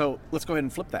 so let's go ahead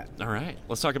and flip that. All right,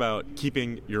 let's talk about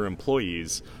keeping your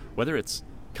employees, whether it's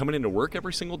coming into work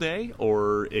every single day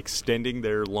or extending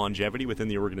their longevity within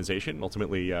the organization, and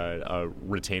ultimately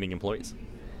retaining employees.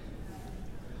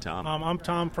 Tom. I'm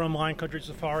Tom from Lion Country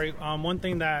Safari. One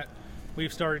thing that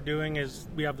we've started doing is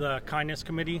we have the kindness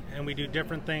committee, and we do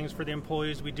different things for the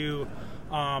employees. We do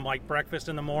like breakfast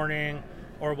in the morning,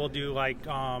 or we'll do like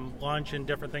lunch and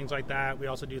different things like that. We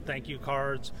also do thank you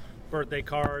cards, birthday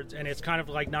cards, and it's kind of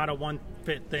like not a one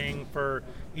fit thing for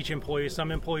each employee.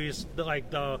 Some employees, like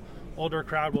the older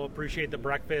crowd, will appreciate the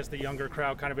breakfast. The younger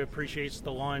crowd kind of appreciates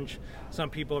the lunch. Some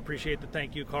people appreciate the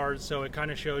thank you cards. So it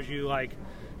kind of shows you like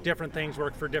different things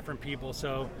work for different people.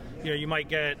 So you might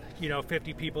get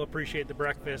 50 people appreciate the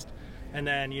breakfast, and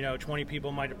then 20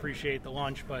 people might appreciate the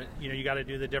lunch. But you got to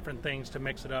do the different things to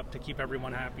mix it up to keep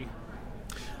everyone happy.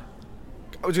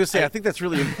 I was going to say, I think that's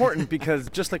really important, because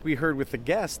just like we heard with the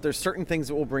guests, there's certain things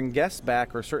that will bring guests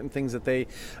back, or certain things that they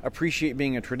appreciate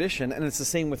being a tradition, and it's the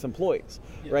same with employees,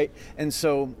 right? And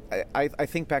so I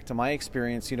think back to my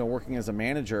experience, working as a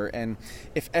manager, and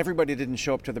if everybody didn't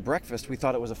show up to the breakfast, we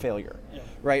thought it was a failure,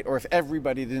 right? Or if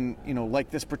everybody didn't, like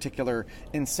this particular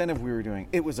incentive we were doing,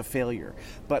 it was a failure.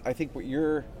 But I think what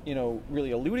you're,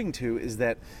 really alluding to is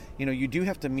that, you do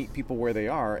have to meet people where they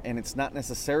are, and it's not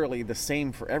necessarily the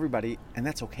same for everybody, and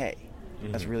that's okay.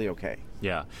 Mm-hmm. That's really okay.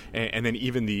 Yeah, and then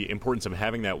even the importance of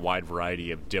having that wide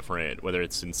variety of different, whether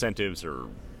it's incentives or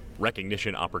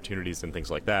recognition opportunities and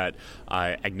things like that,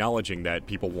 acknowledging that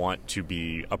people want to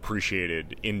be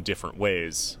appreciated in different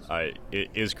ways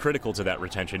is critical to that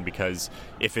retention, because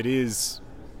if it is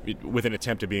with an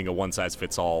attempt at being a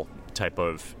one-size-fits-all type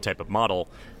of model,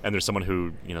 and there's someone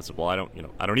who says, well, I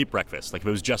don't eat breakfast. Like if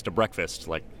it was just a breakfast,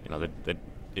 like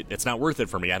it's not worth it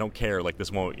for me. I don't care. Like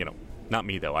this won't, not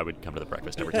me though. I would come to the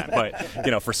breakfast every time.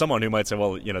 But for someone who might say,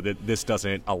 well, this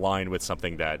doesn't align with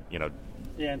something that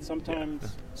Yeah, and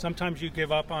sometimes you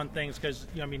give up on things because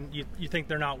you think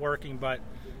they're not working, but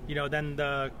then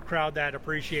the crowd that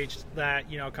appreciates that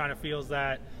kind of feels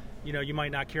that you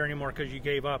might not care anymore because you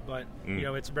gave up. But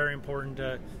it's very important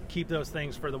to keep those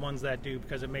things for the ones that do,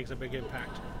 because it makes a big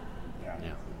impact.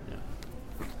 Yeah.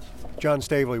 John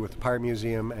Stavely with the Pirate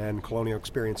Museum and Colonial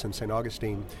Experience in St.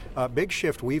 Augustine. A big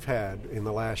shift we've had in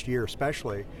the last year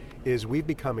especially is we've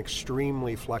become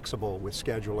extremely flexible with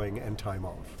scheduling and time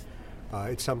off.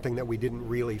 It's something that we didn't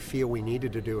really feel we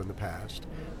needed to do in the past,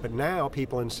 but now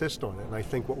people insist on it. And I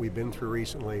think what we've been through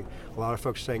recently, a lot of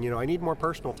folks saying, I need more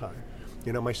personal time.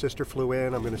 My sister flew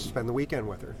in, I'm going to spend the weekend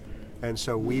with her. And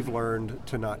so we've learned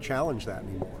to not challenge that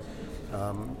anymore.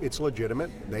 It's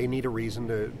legitimate. They need a reason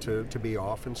to be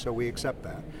off, and so we accept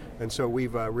that. And so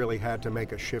we've really had to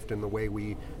make a shift in the way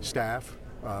we staff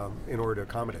in order to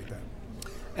accommodate that.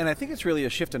 And I think it's really a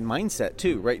shift in mindset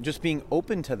too, right? Just being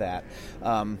open to that.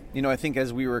 I think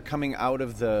as we were coming out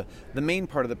of the main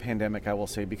part of the pandemic, I will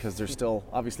say, because there's still,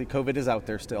 obviously COVID is out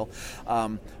there still,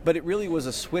 but it really was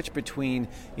a switch between,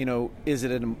 is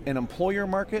it an employer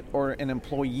market or an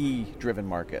employee-driven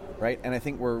market, right? And I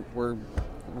think we're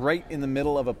right in the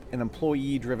middle of an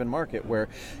employee-driven market where,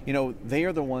 they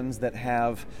are the ones that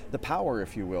have the power,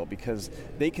 if you will, because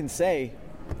they can say,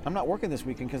 I'm not working this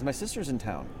weekend because my sister's in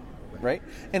town. Right?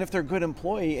 And if they're a good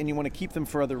employee and you want to keep them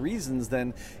for other reasons,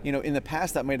 then, in the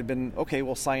past that might have been, okay,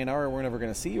 well, sayonara, we're never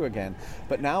going to see you again.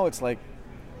 But now it's like,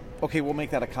 okay, we'll make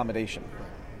that accommodation,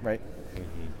 right?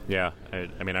 Mm-hmm. Yeah. I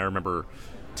remember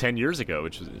 10 years ago,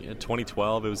 which was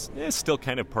 2012, it was still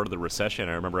kind of part of the recession.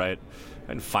 I remember I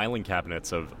had filing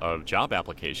cabinets of job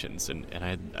applications, and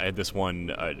I had this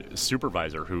one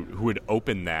supervisor who would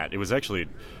open that. It was actually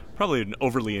probably an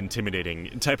overly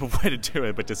intimidating type of way to do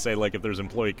it, but to say, like, if there's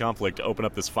employee conflict, open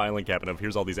up this filing cabinet of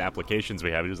here's all these applications we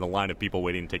have. There's a line of people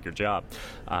waiting to take your job.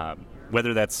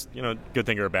 Whether that's a good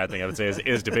thing or a bad thing, I would say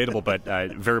is debatable, but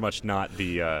very much not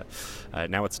the.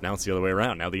 Now it's the other way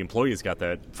around. Now the employee's got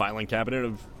that filing cabinet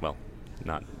of, well,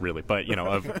 not really, but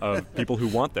of people who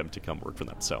want them to come work for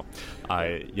them. So,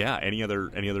 Any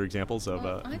other examples of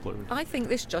employers? I think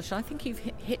this, Josh. I think you've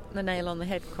hit the nail on the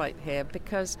head quite here,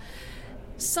 because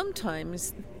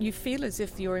sometimes you feel as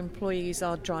if your employees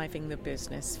are driving the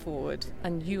business forward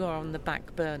and you are on the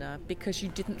back burner because you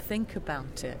didn't think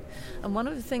about it. And one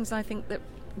of the things I think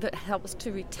that helps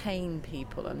to retain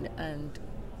people and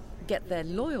get their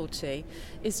loyalty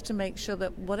is to make sure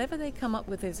that whatever they come up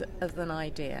with as an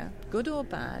idea, good or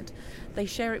bad, they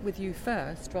share it with you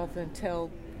first rather than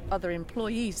tell other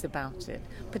employees about it,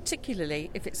 particularly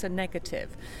if it's a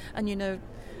negative. And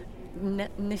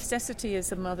necessity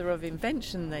is the mother of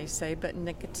invention, they say, but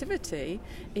negativity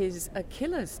is a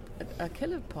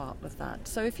killer part of that.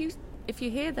 So if you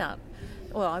hear that,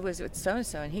 well, I was with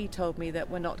so-and-so and he told me that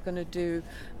we're not going to do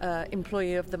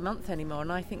Employee of the Month anymore,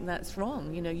 and I think that's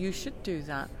wrong. You should do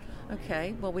that.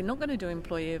 Okay, well, we're not going to do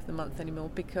Employee of the Month anymore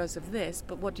because of this,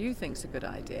 but what do you think is a good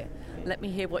idea? Let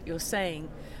me hear what you're saying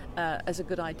as a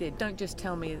good idea. Don't just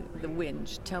tell me the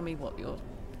whinge. Tell me what your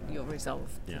resolve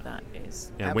to that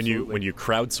is. Yeah, when you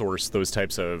crowdsource those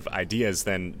types of ideas,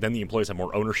 then the employees have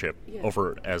more ownership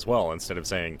over it as well, instead of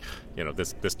saying,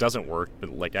 this doesn't work, but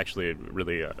like actually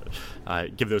really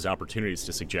give those opportunities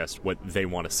to suggest what they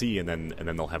want to see, and then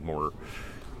they'll have more,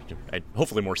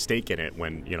 hopefully more stake in it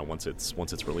when once it's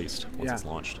released, once it's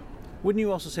launched. Wouldn't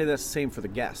you also say that's the same for the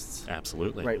guests?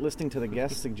 Absolutely. Right, listening to the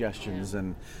guest suggestions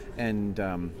and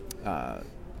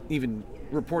even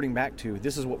reporting back to,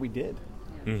 this is what we did.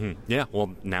 Mm-hmm. Yeah,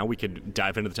 well, now we could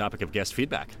dive into the topic of guest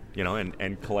feedback,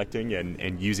 and collecting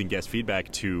and using guest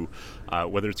feedback to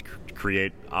whether it's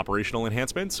create operational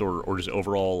enhancements or just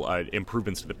overall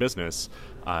improvements to the business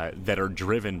that are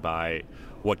driven by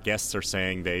what guests are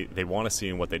saying they want to see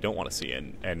and what they don't want to see,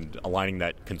 and aligning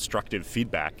that constructive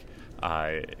feedback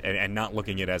and not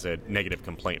looking at it as a negative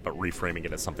complaint, but reframing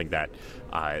it as something that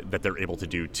they're able to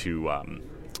do to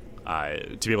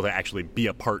be able to actually be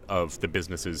a part of the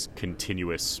business's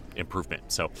continuous improvement.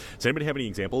 So, does anybody have any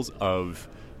examples of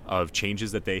of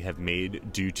changes that they have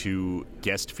made due to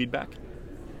guest feedback?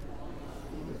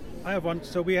 I have one.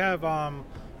 So we have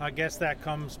a guest that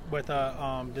comes with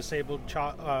a disabled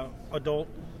adult,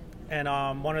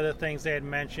 and one of the things they had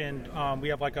mentioned, we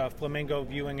have like a flamingo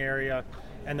viewing area,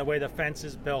 and the way the fence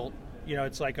is built,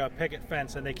 it's like a picket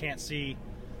fence, and they can't see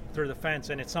through the fence,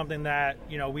 and it's something that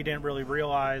we didn't really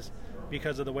realize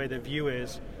because of the way the view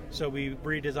is. So we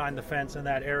redesigned the fence in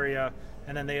that area,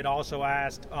 and then they had also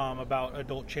asked about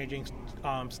adult changing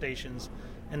stations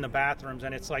in the bathrooms,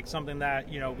 and it's like something that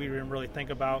we didn't really think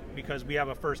about because we have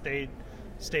a first aid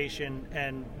station,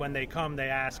 and when they come they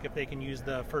ask if they can use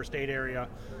the first aid area.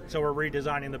 So we're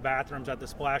redesigning the bathrooms at the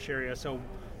splash area. So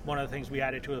one of the things we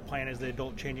added to the plan is the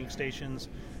adult changing stations,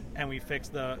 and we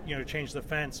fixed changed the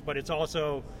fence, but it's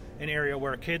also an area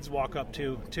where kids walk up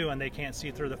to too, and they can't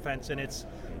see through the fence, and it's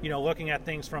looking at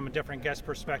things from a different guest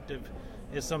perspective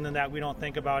is something that we don't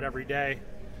think about every day,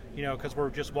 because we're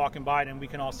just walking by it and we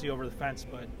can all see over the fence,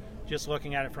 but just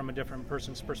looking at it from a different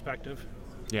person's perspective.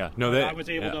 Yeah, I was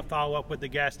able to follow up with the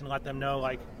guest and let them know,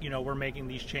 we're making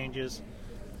these changes,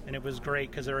 and it was great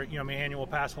because they're annual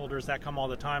pass holders that come all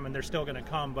the time, and they're still going to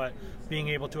come, but being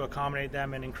able to accommodate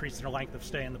them and increase their length of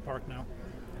stay in the park now.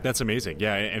 That's amazing.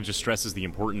 Yeah, and it just stresses the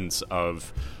importance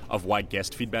of why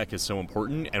guest feedback is so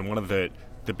important. And one of the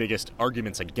biggest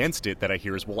arguments against it that I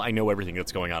hear is, well, I know everything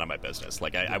that's going on in my business.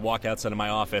 Like I walk outside of my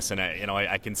office and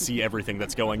I can see everything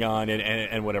that's going on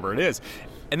and whatever it is.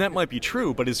 And that might be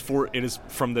true, but it is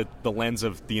from the lens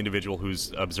of the individual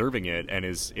who's observing it and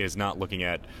is not looking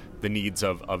at the needs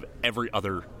of every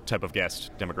other type of guest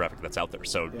demographic that's out there.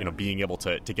 So, being able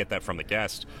to get that from the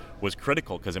guest was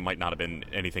critical because it might not have been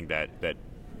anything that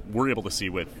we're able to see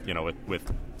with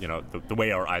the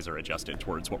way our eyes are adjusted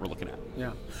towards what we're looking at.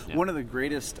 Yeah. One of the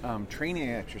greatest training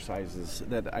exercises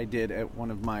that I did at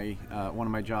one of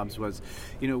my jobs was,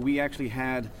 we actually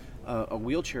had a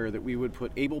wheelchair that we would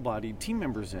put able-bodied team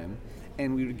members in,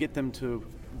 and we would get them to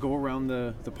go around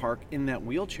the park in that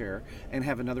wheelchair and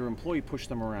have another employee push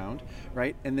them around,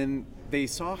 right? And then they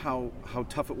saw how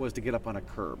tough it was to get up on a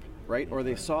curb, right? Or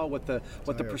they saw what the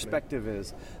perspective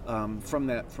is from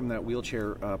that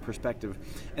wheelchair perspective.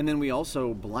 And then we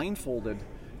also blindfolded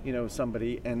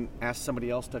somebody and ask somebody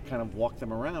else to kind of walk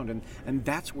them around, and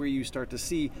that's where you start to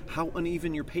see how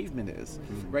uneven your pavement is,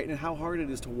 right? And how hard it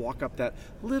is to walk up that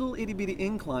little itty-bitty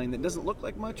incline that doesn't look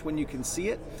like much when you can see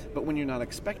it, but when you're not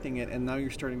expecting it, and now you're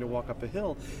starting to walk up a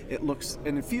hill, it looks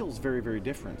and it feels very, very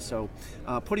different. So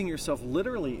putting yourself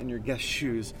literally in your guest's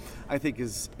shoes, I think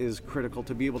is critical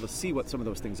to be able to see what some of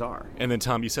those things are. And then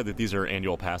Tom, you said that these are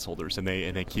annual pass holders, and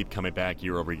they keep coming back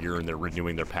year over year, and they're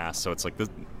renewing their pass. So it's like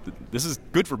this is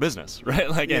good for business,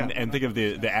 right? And think of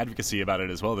the advocacy about it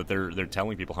as well, that they're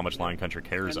telling people how much Lion Country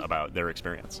cares about their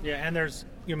experience. Yeah, and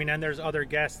there's other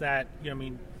guests that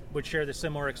would share the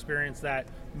similar experience that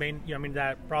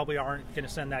that probably aren't going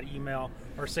to send that email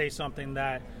or say something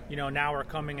that now are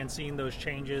coming and seeing those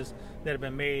changes that have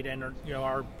been made and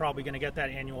are probably going to get that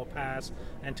annual pass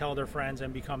and tell their friends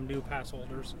and become new pass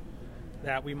holders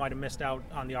that we might have missed out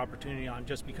on the opportunity on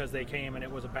just because they came and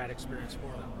it was a bad experience for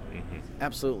them. Mm-hmm.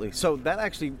 Absolutely. So that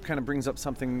actually kind of brings up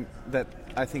something that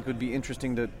I think would be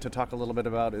interesting to talk a little bit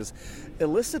about, is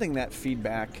eliciting that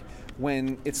feedback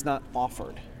when it's not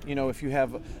offered. If you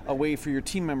have a way for your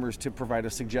team members to provide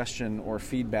a suggestion or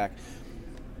feedback,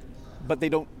 but they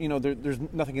don't, there's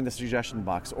nothing in the suggestion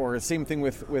box. Or the same thing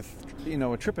with a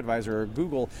TripAdvisor or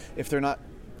Google, if they're not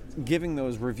giving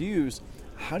those reviews,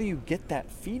 how do you get that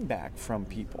feedback from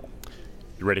people?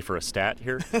 You ready for a stat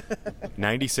here?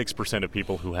 96% of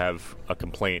people who have a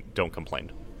complaint don't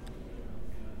complain.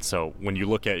 So when you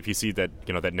look at, if you see that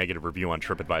that negative review on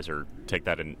TripAdvisor, take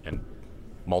that and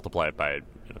multiply it by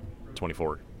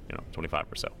 24, 25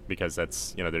 or so, because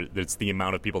that's there's the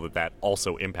amount of people that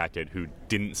also impacted who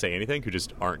didn't say anything, who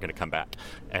just aren't going to come back.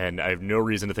 And I have no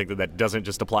reason to think that doesn't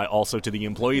just apply also to the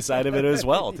employee side of it as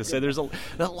well. To say there's a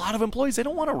lot of employees, they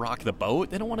don't want to rock the boat,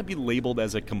 they don't want to be labeled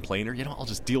as a complainer. I'll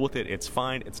just deal with it. It's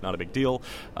fine. It's not a big deal.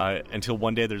 Until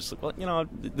one day there's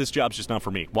this job's just not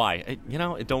for me. Why?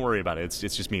 Don't worry about it. It's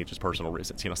just me. It's just personal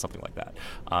reasons. Something like that.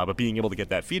 But being able to get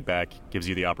that feedback gives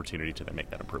you the opportunity to then make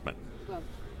that improvement.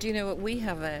 Do you know what we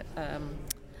have a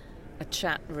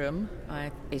chat room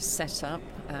is set up,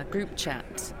 a group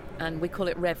chat, and we call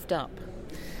it Revved Up.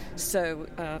 So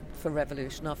for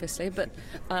Revolution, obviously, but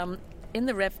in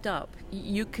the Revved Up,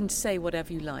 you can say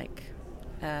whatever you like,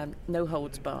 no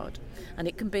holds barred, and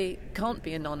it can't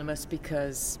be anonymous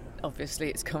because obviously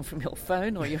it's come from your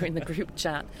phone or you're in the group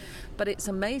chat. But it's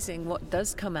amazing what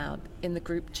does come out in the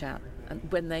group chat, and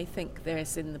when they think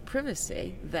there's in the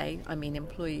privacy,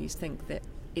 employees think that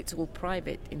it's all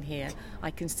private in here.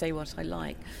 I can say what I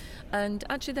like. And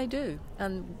actually they do.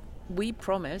 And we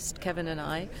promised, Kevin and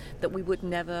I, that we would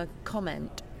never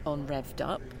comment on Revved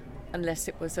Up unless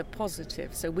it was a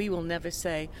positive. So we will never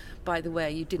say, by the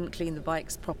way, you didn't clean the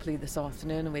bikes properly this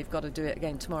afternoon and we've got to do it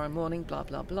again tomorrow morning, blah,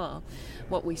 blah, blah.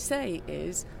 What we say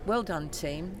is, well done,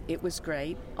 team. It was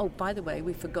great. Oh, by the way,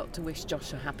 we forgot to wish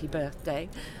Josh a happy birthday.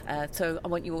 So I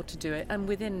want you all to do it. And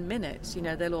within minutes,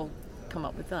 they'll all come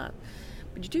up with that.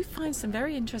 But you do find some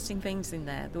very interesting things in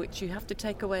there which you have to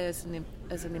take away as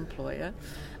an employer,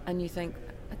 and you think,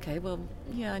 okay, well,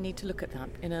 yeah, I need to look at that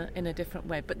in a different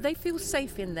way. But they feel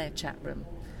safe in their chat room,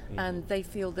 and they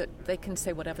feel that they can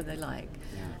say whatever they like,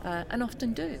 and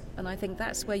often do. And I think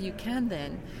that's where you can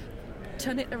then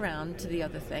turn it around to the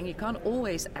other thing. You can't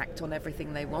always act on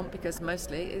everything they want, because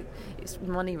mostly it's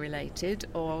money related,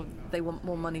 or they want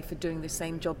more money for doing the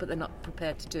same job but they're not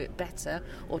prepared to do it better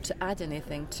or to add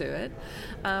anything to it.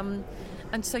 And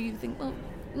so you think, well,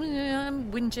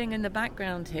 I'm whinging in the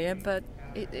background here, but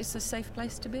it's a safe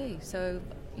place to be. So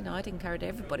I'd encourage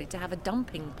everybody to have a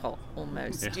dumping pot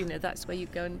almost. That's where you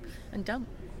go and dump.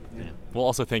 Yeah. Well,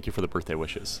 also thank you for the birthday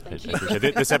wishes. I appreciate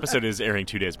it. This episode is airing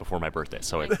 2 days before my birthday,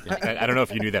 so I don't know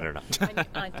if you knew that or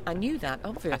not. I knew that,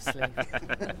 obviously.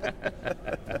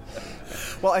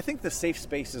 Well, I think the safe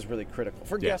space is really critical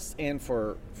for guests and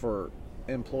for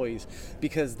employees,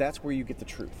 because that's where you get the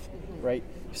truth, right?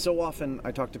 So often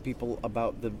I talk to people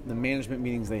about the management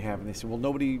meetings they have, and they say, well,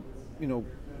 nobody,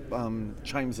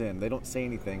 chimes in. They don't say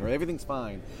anything, or everything's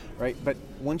fine, right? But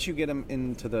once you get them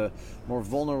into the more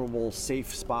vulnerable,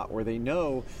 safe spot where they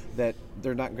know that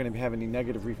they're not going to have any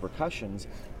negative repercussions,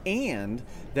 and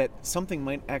that something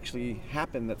might actually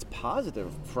happen that's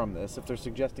positive from this, if they're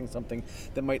suggesting something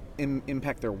that might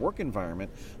impact their work environment,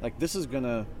 like this is going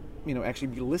to, actually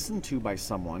be listened to by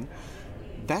someone,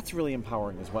 that's really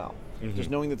empowering as well.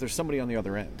 Just knowing that there's somebody on the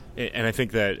other end. And I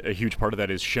think that a huge part of that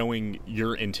is showing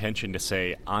your intention to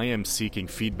say, I am seeking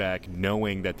feedback,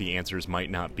 knowing that the answers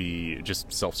might not be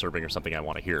just self-serving or something I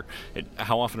want to hear.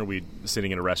 How often are we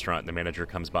sitting in a restaurant and the manager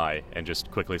comes by and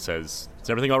just quickly says, is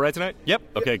everything all right tonight? Yep.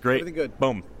 Okay, great. Everything good.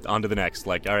 Boom. On to the next.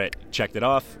 Like, all right, checked it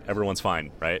off. Everyone's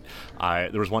fine, right?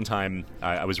 There was one time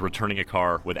I was returning a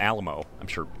car with Alamo. I'm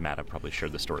sure Matt, I've probably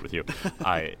shared this story with you.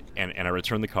 And I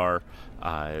returned the car.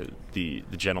 The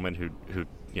gentleman who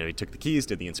he took the keys,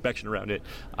 did the inspection around it,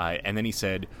 and then he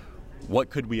said, what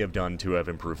could we have done to have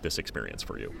improved this experience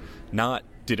for you? Not,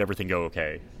 did everything go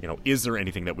okay? Is there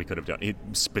anything that we could have done? He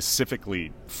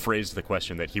specifically phrased the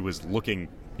question that he was looking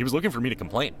for me to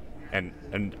complain.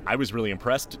 And I was really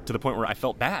impressed to the point where I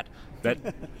felt bad. That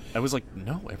I was like,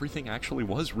 no, everything actually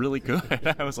was really good.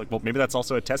 I was like, well, maybe that's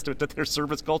also a testament to their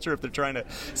service culture if they're trying to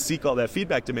seek all that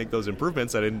feedback to make those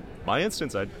improvements. And in my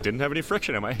instance, I didn't have any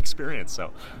friction in my experience. So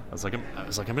I was like,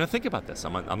 I'm going to think about this.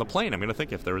 I'm on the plane. I'm going to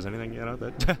think if there was anything,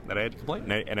 that I had to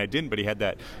complain. And I didn't, but he had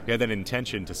that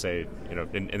intention to say,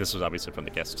 and this was obviously from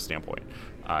the guest standpoint,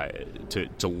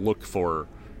 to look for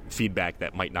feedback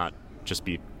that might not just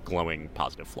be glowing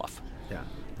positive fluff. Yeah.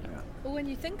 Well, when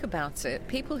you think about it,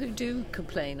 people who do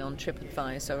complain on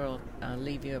TripAdvisor or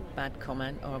leave you a bad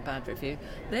comment or a bad review,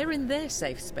 they're in their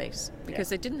safe space because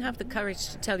they didn't have the courage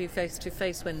to tell you face to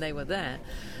face when they were there.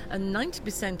 And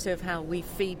 90% of how we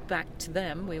feed back to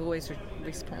them, we always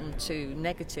respond to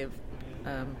negative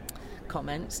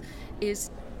comments, is,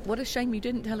 what a shame you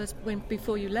didn't tell us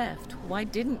before you left. Why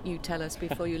didn't you tell us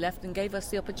before you left and gave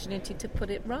us the opportunity to put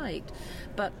it right?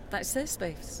 But that's their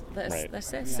space.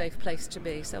 That's their safe place to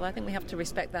be. So I think we have to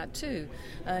respect that too.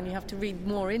 And you have to read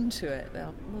more into it.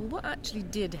 Well, what actually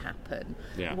did happen?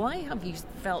 Yeah. Why have you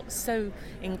felt so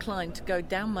inclined to go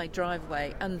down my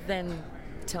driveway and then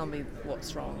tell me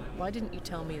what's wrong? Why didn't you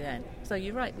tell me then? So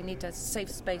you're right, we need a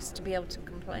safe space to be able to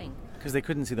complain. Because they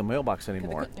couldn't see the mailbox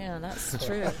anymore. Yeah, that's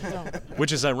true.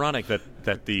 Which is ironic that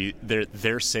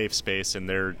their safe space in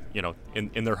their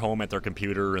in their home at their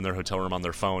computer, in their hotel room on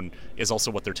their phone, is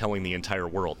also what they're telling the entire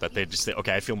world. That they just say,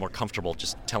 okay, I feel more comfortable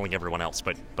just telling everyone else,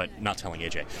 but not telling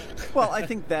AJ. Well, I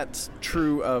think that's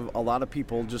true of a lot of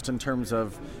people, just in terms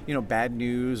of bad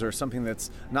news or something that's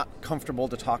not comfortable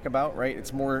to talk about. Right?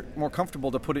 It's more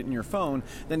comfortable to put it in your phone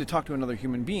than to talk to another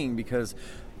human being, because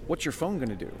what's your phone going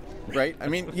to do, right? I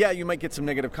mean, yeah, you might get some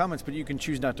negative comments, but you can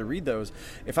choose not to read those.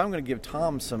 If I'm going to give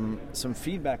Tom some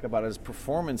feedback about his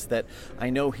performance that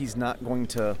I know he's not going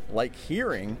to like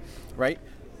hearing, right,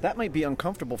 that might be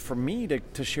uncomfortable for me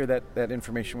to share that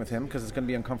information with him, because it's going to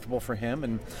be uncomfortable for him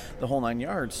and the whole 9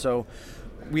 yards. So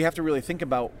we have to really think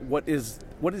about what is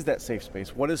that safe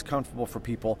space, what is comfortable for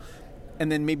people,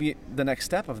 and then maybe the next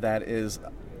step of that is,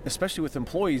 especially with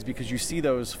employees, because you see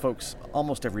those folks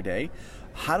almost every day,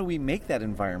 how do we make that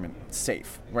environment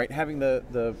safe, right? Having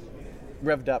the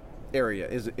revved up area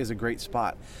is a great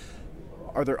spot.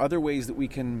 Are there other ways that we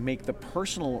can make the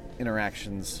personal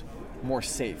interactions more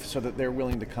safe so that they're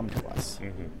willing to come to us?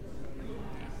 Mm-hmm.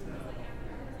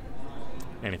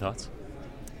 Any thoughts?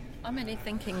 I'm only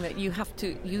thinking that you have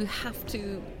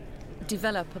to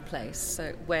develop a place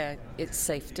where it's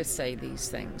safe to say these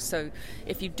things. So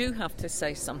if you do have to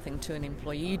say something to an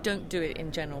employee, you don't do it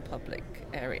in general public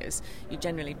areas. You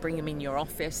generally bring them in your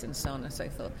office and so on and so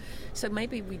forth. So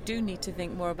maybe we do need to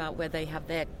think more about where they have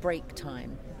their break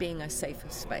time being a safer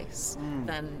space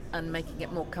and making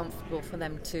it more comfortable for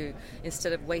them to,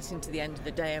 instead of waiting to the end of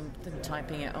the day and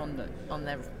typing it on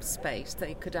their space,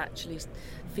 they could actually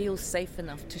feel safe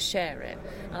enough to share it.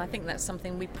 And I think that's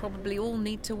something we probably all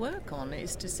need to work on,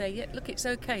 is to say, yeah, look, it's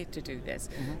okay to do this.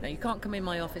 Now, you can't come in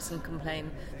my office and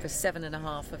complain for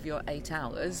 7.5 of your 8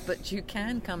 hours, but you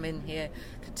can come in here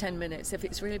for 10 minutes if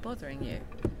it's really bothering you.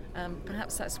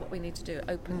 Perhaps that's what we need to do,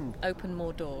 open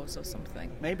more doors or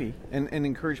something. Maybe, and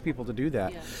encourage people to do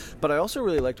that. Yeah. But I also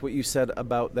really liked what you said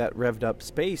about that revved up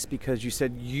space, because you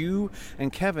said you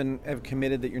and Kevin have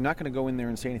committed that you're not going to go in there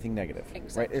and say anything negative.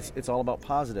 Exactly. Right? It's all about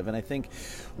positive. And I think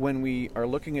when we are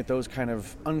looking at those kind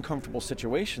of uncomfortable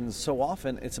situations, so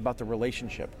often it's about the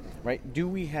relationship, right? Do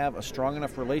we have a strong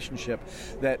enough relationship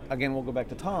that, again, we'll go back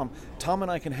to Tom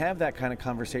and I can have that kind of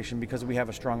conversation because we have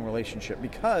a strong relationship,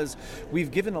 because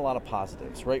we've given a lot of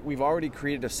positives, right? We've already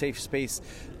created a safe space,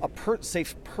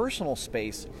 safe personal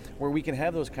space where we can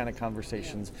have those kind of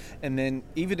conversations. And then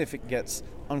even if it gets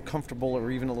uncomfortable or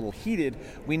even a little heated,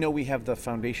 we know we have the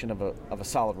foundation of a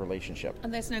solid relationship.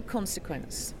 And there's no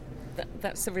consequence.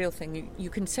 That's the real thing.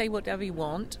 You can say whatever you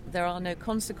want. There are no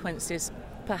consequences,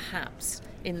 perhaps,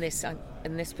 in this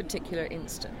particular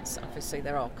instance. Obviously,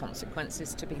 there are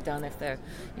consequences to be done if they're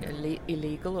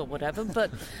illegal or whatever. But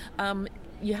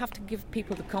you have to give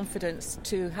people the confidence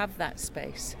to have that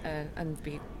space and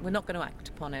we're not going to act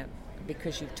upon it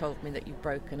because you've told me that you've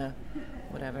broken a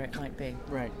whatever it might be.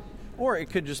 Right. Or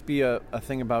it could just be a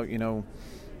thing about,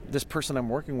 this person I'm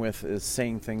working with is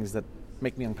saying things that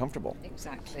make me uncomfortable.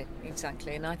 Exactly.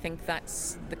 And I think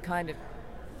that's the kind of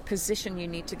position you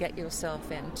need to get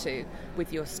yourself into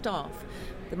with your staff.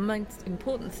 The most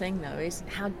important thing, though, is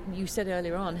how you said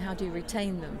earlier on, how do you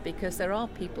retain them? Because there are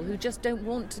people who just don't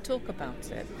want to talk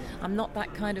about it. I'm not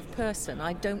that kind of person.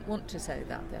 I don't want to say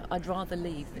that. I'd rather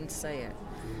leave than say it.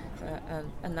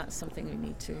 And that's something you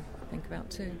need to think about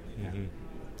too. Mm-hmm.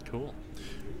 Cool.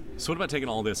 So what about taking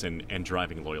all this and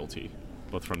driving loyalty,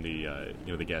 both from the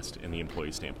the guest and the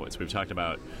employee standpoint? So we've talked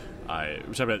about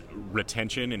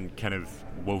retention and kind of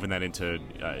woven that into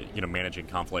managing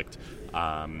conflict.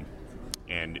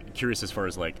 And curious as far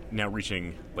as now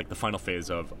reaching the final phase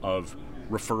of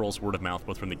referrals, word of mouth,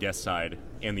 both from the guest side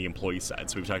and the employee side.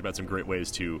 So we've talked about some great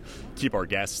ways to keep our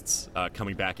guests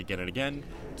coming back again and again,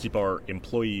 keep our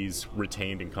employees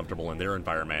retained and comfortable in their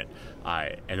environment.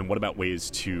 And then what about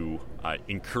ways to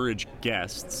encourage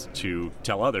guests to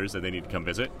tell others that they need to come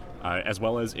visit, as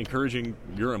well as encouraging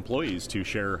your employees to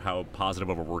share how positive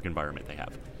of a work environment they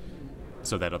have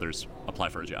so that others apply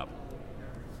for a job?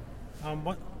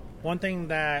 One thing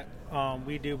that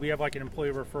we do, we have an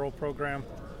employee referral program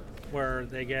where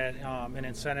they get an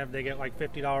incentive. They get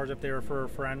 $50 if they refer a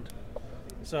friend.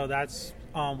 So that's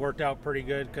worked out pretty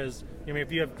good because,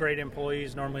 if you have great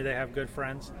employees, normally they have good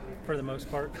friends for the most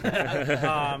part.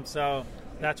 So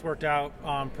that's worked out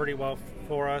pretty well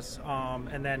for us.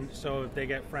 And then so if they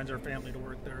get friends or family to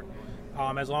work there,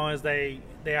 as long as they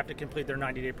have to complete their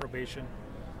 90-day probation.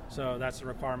 So that's the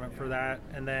requirement for that.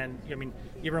 And then,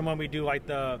 even when we do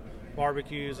the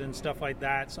barbecues and stuff like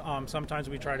that, sometimes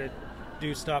we try to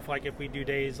do stuff if we do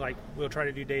days, we'll try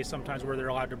to do days sometimes where they're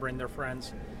allowed to bring their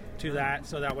friends to that,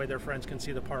 so that way their friends can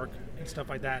see the park and stuff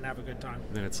like that and have a good time.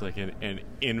 Then it's an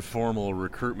informal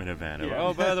recruitment event. Yeah.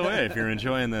 Oh, by the way, if you're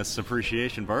enjoying this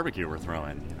appreciation barbecue we're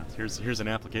throwing, here's an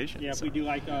application. Yeah, if we do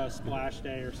a splash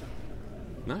day or something.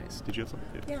 Nice. Did you have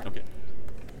something? Yeah. Okay.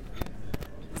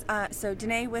 So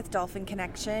Danae with Dolphin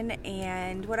Connection,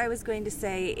 and what I was going to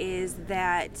say is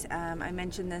that I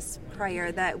mentioned this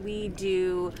prior, that we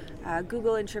do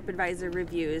Google and TripAdvisor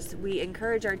reviews. We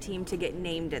encourage our team to get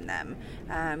named in them.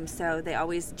 So they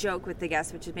always joke with the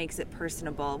guests, which makes it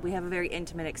personable. We have a very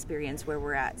intimate experience where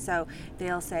we're at. So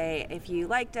they'll say, if you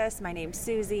liked us, my name's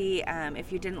Susie.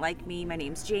 If you didn't like me, my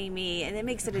name's Jamie. And it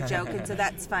makes it a joke, and so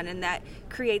that's fun. And that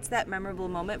creates that memorable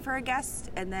moment for a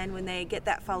guest. And then when they get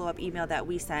that follow-up email that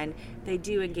we send, they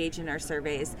do engage in our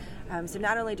surveys. So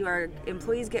not only do our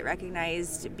employees get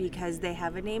recognized because they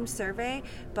have a named survey,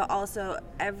 but also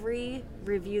every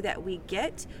review that we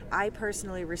get, I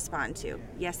personally respond to.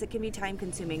 Yes, it can be time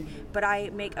consuming, but I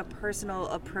make a personal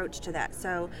approach to that.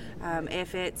 So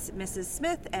if it's Mrs.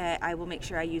 Smith, I will make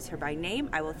sure I use her by name.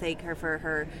 I will thank her for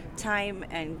her time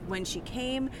and when she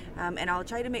came, and I'll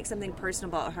try to make something personal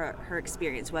about her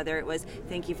experience, whether it was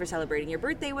thank you for celebrating your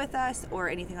birthday with us or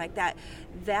anything like that.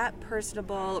 That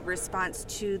personable response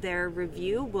to their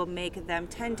review will make them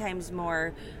 10 times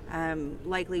more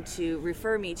likely to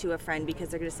refer me to a friend, because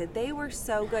they're going to say they were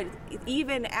so good.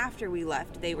 Even after we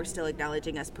left, they were still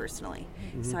acknowledging us personally.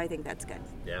 So I think that's good.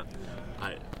 Yeah.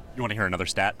 You want to hear another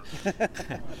stat?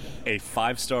 A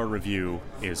 5-star review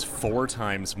is 4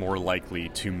 times more likely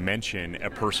to mention a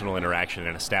personal interaction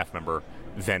in a staff member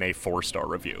than a 4-star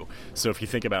review. So if you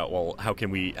think about, well, how can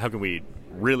we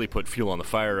really put fuel on the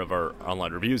fire of our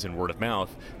online reviews and word of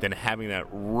mouth, then having that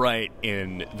right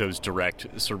in those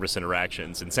direct service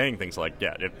interactions and saying things like,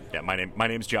 my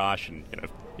name's Josh, and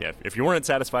if you weren't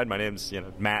satisfied, my name's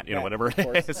Matt, whatever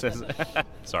it is.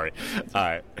 Sorry.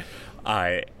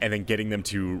 And then getting them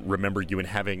to remember you and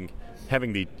having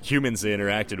the humans they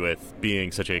interacted with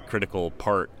being such a critical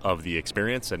part of the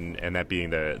experience, and that being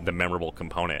the memorable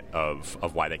component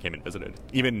of why they came and visited.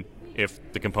 Even if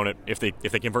the component, if they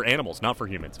came for animals, not for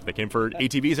humans. If they came for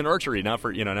ATVs and archery, not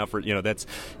for it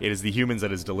is the humans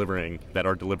that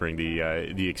are delivering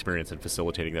the experience and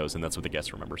facilitating those, and that's what the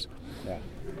guest remembers. Yeah.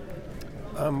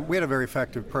 We had a very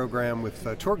effective program with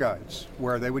tour guides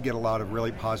where they would get a lot of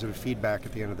really positive feedback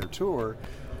at the end of their tour,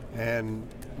 and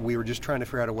we were just trying to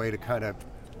figure out a way to kind of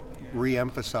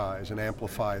re-emphasize and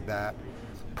amplify that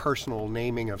personal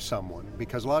naming of someone,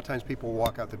 because a lot of times people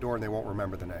walk out the door and they won't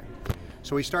remember the name.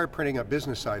 So we started printing up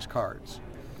business-sized cards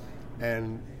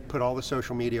and put all the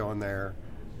social media on there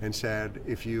and said,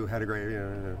 if you had a great,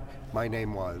 my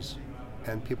name was,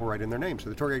 and people write in their name. So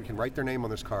the tour guide can write their name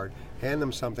on this card, hand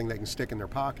them something they can stick in their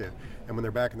pocket, and when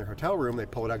they're back in their hotel room, they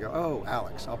pull it out and go, oh,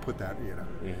 Alex, I'll put that,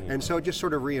 Mm-hmm. And so it just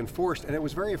sort of reinforced, and it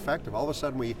was very effective. All of a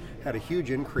sudden we had a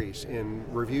huge increase in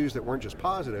reviews that weren't just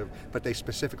positive, but they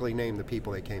specifically named the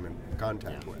people they came in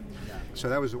contact with. So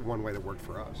that was one way that worked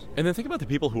for us. And then think about the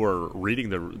people who are reading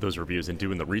those reviews and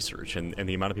doing the research, and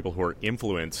the amount of people who are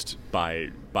influenced by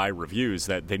reviews,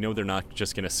 that they know they're not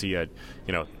just going to see a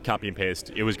copy and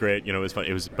paste. It was great, it was fun.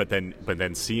 It was, but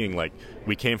then seeing like,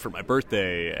 we came for my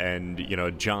birthday, and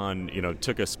John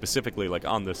took us specifically like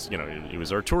on this. He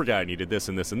was our tour guide, and he did this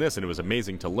and this and this, and it was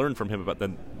amazing to learn from him about.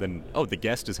 Then the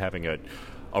guest is having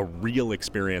a real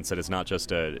experience that is not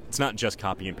just it's not just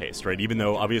copy and paste, right? Even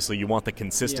though obviously you want the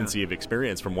consistency of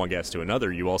experience from one guest to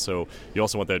another, you also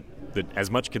want the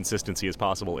as much consistency as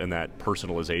possible in that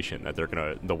personalization, that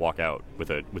they're they'll walk out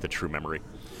with a true memory.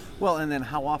 Well, and then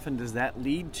how often does that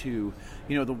lead to,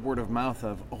 the word of mouth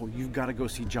of, oh, you've got to go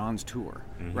see John's tour,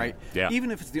 right? Yeah. Even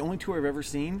if it's the only tour I've ever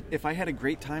seen, if I had a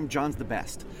great time, John's the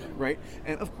best, right?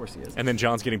 And of course he is. And then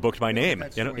John's getting booked by name,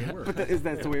 But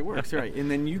that's the way it works, right? And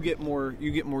then you get more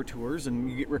tours, and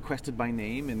you get requested by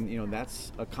name, and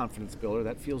that's a confidence builder.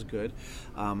 That feels good.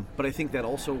 But I think that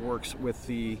also works with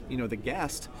the the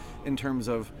guest in terms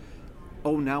of,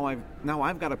 oh, now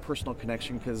I've got a personal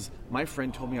connection because my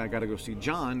friend told me I got to go see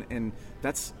John, and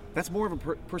that's more of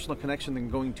a personal connection than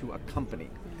going to a company.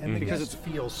 And because it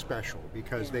feels special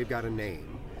because they've got a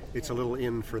name. It's a little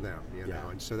in for them,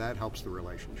 and so that helps the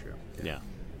relationship. Yeah.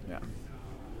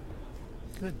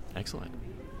 Good. Excellent.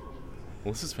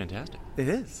 Well, this is fantastic. It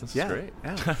is. This is great.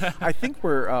 Yeah. I think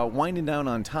we're winding down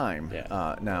on time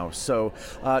now. So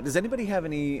does anybody have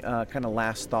any kind of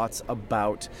last thoughts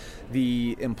about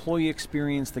the employee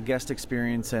experience, the guest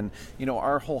experience? And,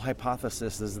 our whole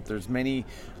hypothesis is that there's many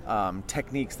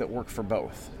techniques that work for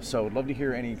both. So I'd love to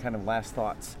hear any kind of last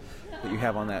thoughts that you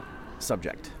have on that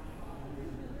subject.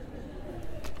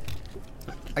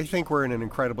 I think we're in an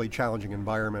incredibly challenging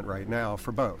environment right now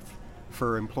for both.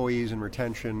 For employees and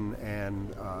retention,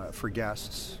 and for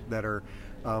guests that are,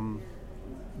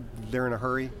 they're in a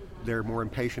hurry, they're more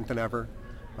impatient than ever,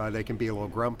 they can be a little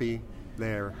grumpy,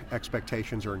 their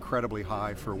expectations are incredibly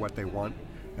high for what they want,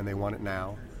 and they want it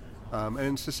now. And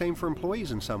it's the same for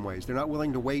employees in some ways. They're not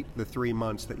willing to wait the 3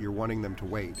 months that you're wanting them to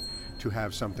wait to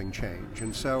have something change.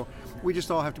 And so we just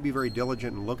all have to be very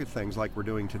diligent and look at things like we're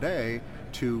doing today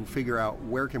to figure out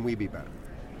where can we be better.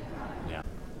 Yeah.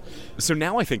 So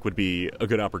now I think would be a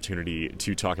good opportunity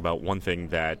to talk about one thing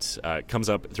that comes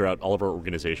up throughout all of our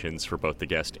organizations for both the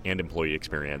guest and employee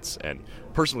experience. And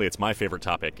personally, it's my favorite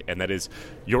topic, and that is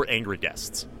your angry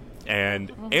guests.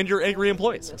 and you're angry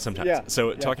employees sometimes. Yeah.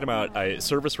 So talking about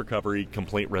service recovery,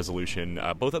 complaint resolution,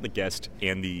 both on the guest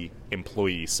and the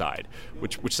employee side.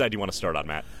 Which side do you want to start on,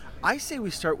 Matt? I say we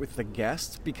start with the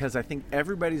guests because I think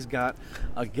everybody's got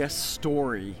a guest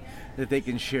story that they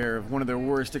can share of one of their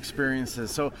worst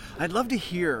experiences. So I'd love to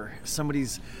hear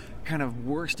somebody's kind of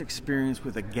worst experience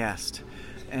with a guest.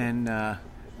 And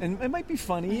it might be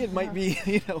funny, it might be,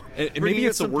 maybe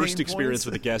it's the worst experience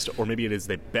with a guest, or maybe it is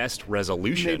the best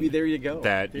resolution. Maybe there you go.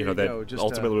 That,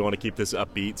 ultimately we want to keep this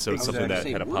upbeat, so it's something that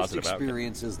had a positive outcome. Worst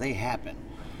experiences, they happen.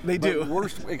 They do. But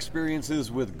worst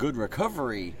experiences with good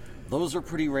recovery, those are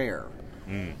pretty rare.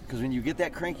 Because when you get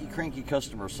that cranky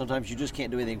customer, sometimes you just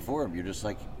can't do anything for them. You're just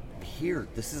like, here,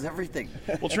 this is everything.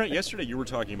 Well, Trent, yesterday you were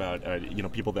talking about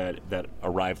people that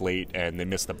arrive late and they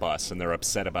miss the bus and they're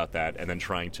upset about that, and then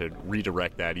trying to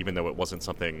redirect that, even though it wasn't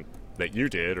something that you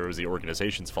did or it was the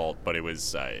organization's fault, but it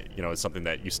was it's something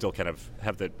that you still kind of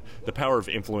have the power of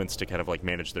influence to kind of like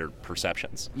manage their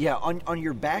perceptions. Yeah, on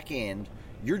your back end,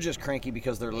 you're just cranky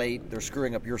because they're late, they're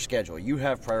screwing up your schedule. You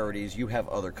have priorities, you have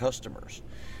other customers.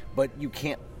 But you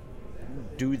can't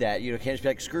do that. You can't just be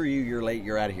like, screw you, you're late,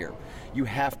 you're out of here. You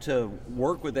have to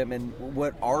work with them, and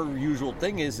what our usual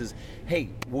thing is, hey,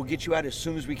 we'll get you out as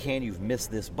soon as we can. You've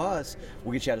missed this bus.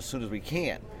 We'll get you out as soon as we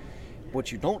can.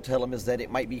 What you don't tell them is that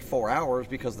it might be 4 hours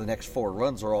because the next 4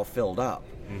 runs are all filled up.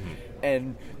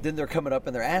 And then they're coming up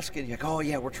and they're asking, like, oh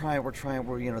yeah, we're trying,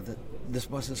 this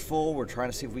bus is full, we're trying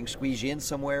to see if we can squeeze you in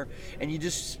somewhere. And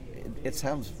it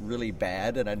sounds really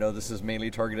bad, and I know this is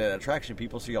mainly targeted at attraction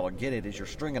people, so y'all get it, is you're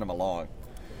stringing them along.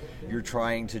 You're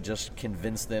trying to just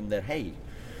convince them that, hey,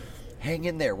 hang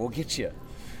in there, we'll get you.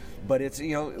 But it's,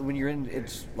 when you're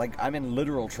it's like I'm in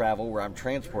literal travel where I'm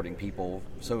transporting people.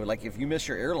 So like if you miss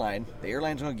your airline, the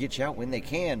airline's going to get you out when they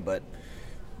can, but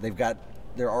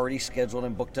they're already scheduled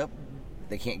and booked up.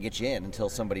 They can't get you in until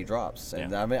somebody drops.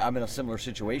 And I'm in a similar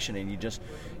situation, and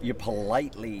you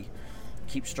politely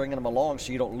keep stringing them along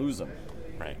so you don't lose them.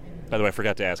 Right. By the way, I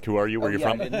forgot to ask, who are you? Where are you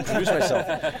from? I didn't introduce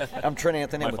myself. I'm Trent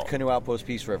Anthony. I'm with Canoe Outpost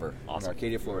Peace River in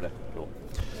Arcadia, Florida. Cool.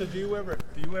 So do you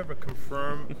ever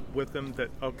confirm with them that,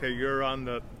 okay, you're on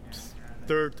the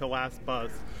third to last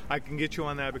bus, I can get you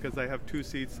on that because I have 2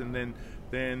 seats, and then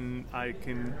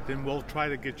we'll try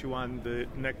to get you on the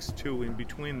next 2 in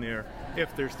between there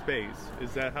if there's space.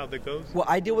 Is that how that goes? Well,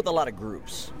 I deal with a lot of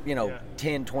groups,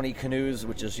 10, 20 canoes,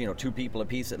 which is, 2 people a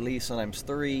piece at least, sometimes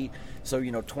 3. So,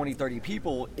 20, 30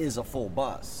 people is a full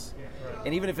bus.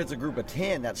 And even if it's a group of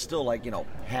 10, that's still like,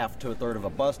 half to a third of a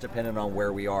bus, depending on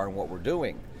where we are and what we're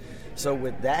doing. So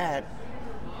with that,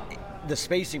 the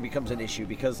spacing becomes an issue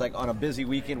because like on a busy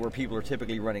weekend where people are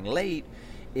typically running late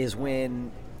is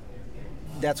when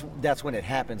that's when it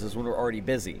happens, is when we're already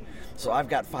busy. So I've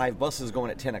got 5 buses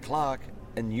going at 10 o'clock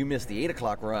and you miss the 8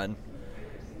 o'clock run.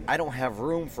 I don't have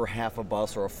room for half a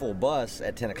bus or a full bus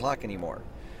at 10 o'clock anymore.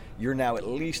 You're now at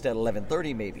least at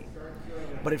 11:30 maybe.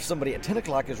 But if somebody at 10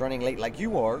 o'clock is running late like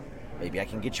you are, maybe I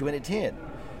can get you in at 10,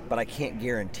 but I can't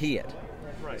guarantee it.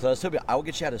 Right. So I was telling you, I'll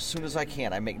get you out as soon as I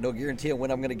can. I make no guarantee on when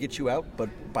I'm going to get you out, but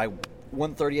by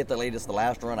 1:30 at the latest, the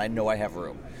last run, I know I have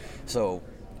room. So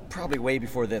probably way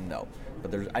before then though.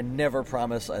 But I never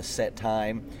promise a set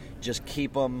time. Just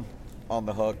keep them on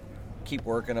the hook. Keep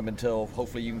working them until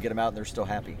hopefully you can get them out and they're still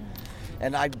happy.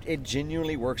 And it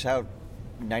genuinely works out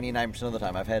 99% of the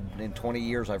time. In 20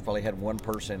 years, I've probably had one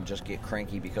person just get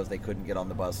cranky because they couldn't get on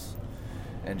the bus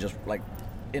and just like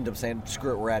end up saying,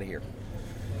 screw it, we're out of here.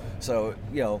 So,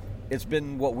 it's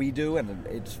been what we do, and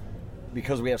it's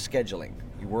because we have scheduling.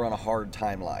 We're on a hard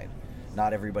timeline.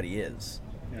 Not everybody is.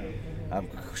 Yeah. I'm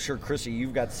sure, Chrissy,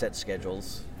 you've got set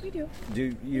schedules. We do.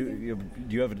 Do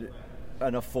you have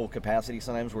enough full capacity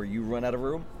sometimes where you run out of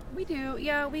room? We do,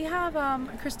 yeah. We have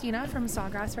Christina from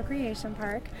Sawgrass Recreation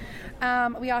Park.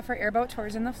 We offer airboat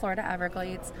tours in the Florida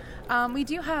Everglades. We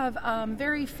do have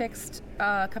very fixed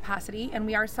capacity, and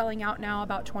we are selling out now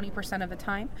about 20% of the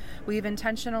time. We've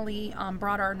intentionally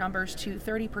brought our numbers to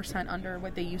 30% under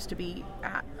what they used to be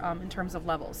at in terms of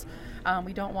levels.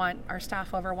 We don't want our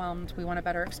staff overwhelmed. We want a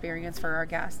better experience for our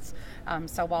guests.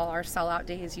 So while our sellout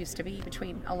days used to be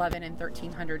between 11 and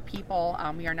 1,300 people,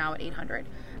 we are now at 800.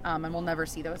 And we'll never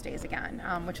see those days again,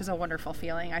 which is a wonderful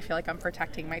feeling. I feel like I'm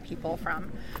protecting my people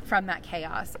from that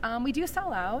chaos. We do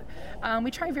sell out.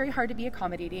 We try very hard to be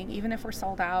accommodating, even if we're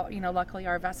sold out. Luckily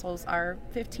our vessels are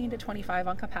 15 to 25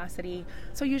 on capacity,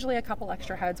 so usually a couple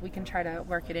extra heads we can try to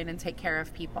work it in and take care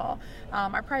of people.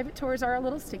 Our private tours are a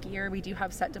little stickier. We do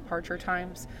have set departure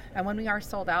times, and when we are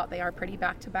sold out, they are pretty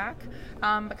back to back.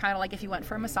 But kind of like if you went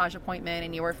for a massage appointment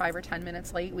and you were 5 or 10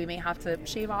 minutes late, we may have to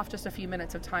shave off just a few few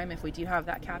minutes of time if we do have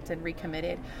that captain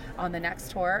recommitted on the next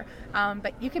tour.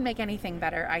 But you can make anything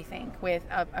better, I think, with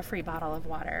a free bottle of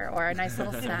water or a nice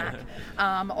little snack,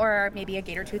 or maybe a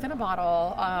gator tooth in a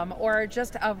bottle, or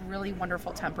just a really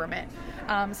wonderful temperament.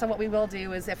 So what we will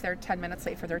do is if they're 10 minutes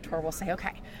late for their tour, we'll say,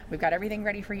 okay, we've got everything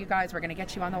ready for you guys. We're going to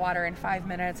get you on the water in 5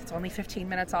 minutes. It's only 15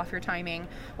 minutes off your timing.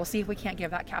 We'll see if we can't give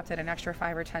that captain an extra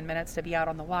 5 or 10 minutes to be out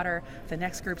on the water. The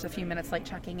next group's a few minutes late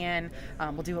checking in.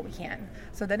 We'll do what we can.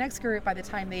 So the next group, by the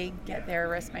time they get their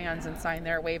wristbands and sign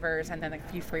their waivers and then a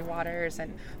few free waters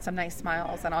and some nice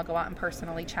smiles, and I'll go out and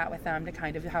personally chat with them to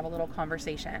kind of have a little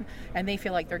conversation. And they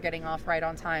feel like they're getting off right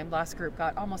on time. Last group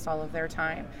got almost all of their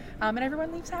time. And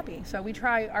everyone leaves happy. So we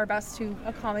try our best to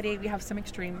accommodate. We have some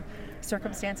extreme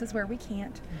circumstances where we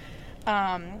can't.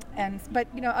 But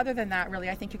other than that, really,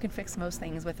 I think you can fix most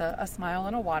things with a smile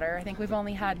and a water. I think we've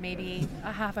only had maybe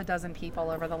a half a dozen people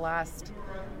over the last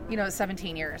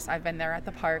 17 years I've been there at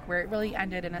the park where it really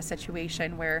ended in a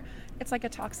situation where it's like a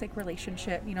toxic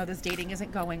relationship. This dating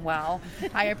isn't going well.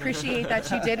 I appreciate that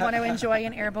you did want to enjoy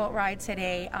an airboat ride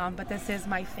today, but this is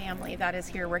my family that is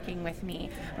here working with me.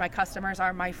 My customers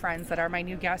are my friends that are my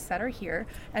new guests that are here,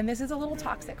 and this is a little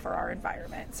toxic for our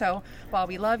environment. So while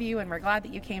we love you and we're glad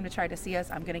that you came to try to see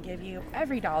us, I'm going to give you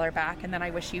every dollar back, and then I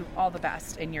wish you all the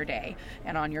best in your day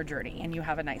and on your journey, and you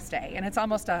have a nice day. And it's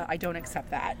almost I don't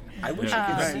accept that. I wish you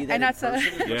could see that and that's in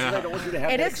person. Yeah. I don't want you to have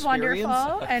it that is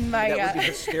wonderful, and my that would be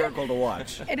hysterical to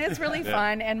watch. It is really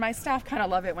fun, and my staff kind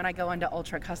of love it when I go into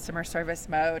ultra customer service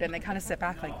mode, and they kind of sit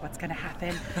back like, what's going to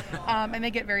happen? And they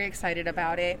get very excited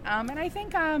about it. And I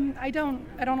think I don't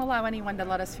allow anyone to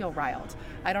let us feel riled.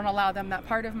 I don't allow them that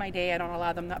part of my day. I don't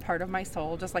allow them that part of my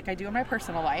soul, just like I do in my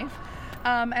personal life.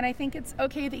 And I think it's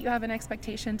okay that you have an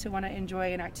expectation to want to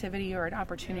enjoy an activity or an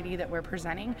opportunity that we're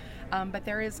presenting, but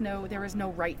there is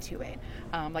no right to it.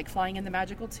 Like flying in the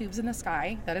magical tubes in the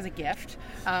sky, that is a gift.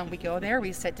 We go there,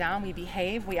 we sit down, we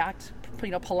behave, we act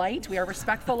polite, we are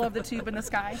respectful of the tube in the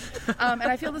sky. And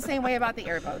I feel the same way about the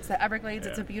airboats. The Everglades,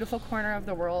 it's a beautiful corner of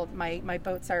the world. My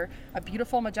boats are a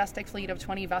beautiful, majestic fleet of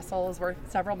 20 vessels worth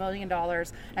several $1 million,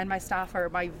 and my staff are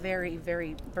my very,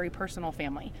 very, very personal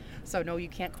family. So no, you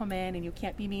can't come in and you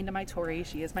can't be mean to my Tori.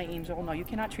 She is my angel. No, you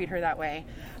cannot treat her that way.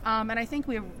 And I think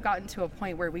we've gotten to a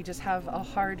point where we just have a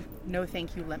hard no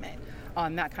thank you limit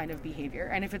on that kind of behavior.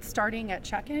 And if it's starting at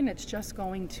check-in, it's just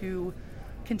going to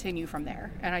continue from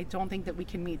there. And I don't think that we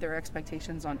can meet their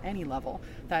expectations on any level.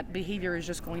 That behavior is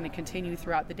just going to continue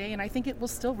throughout the day, and I think it will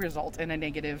still result in a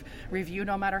negative review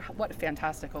no matter what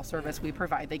fantastical service we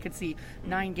provide. They could see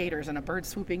 9 gators and a bird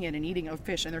swooping in and eating a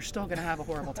fish, and they're still going to have a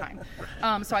horrible time.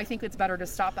 So I think it's better to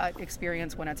stop that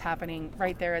experience when it's happening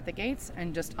right there at the gates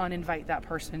and just uninvite that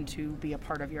person to be a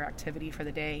part of your activity for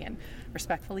the day and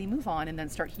respectfully move on and then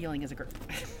start healing as a group.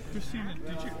 Christina,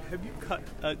 have you cut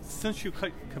since you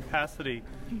cut capacity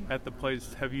at the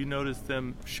place? Have you noticed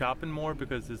them shopping more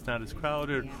because it's not as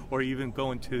crowded, or even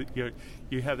going to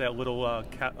you have that little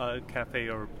cafe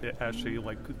or actually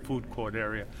like food court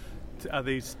area? Are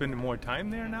they spending more time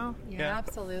there now? Yeah,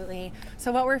 absolutely.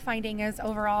 So what we're finding is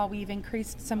overall we've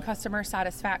increased some customer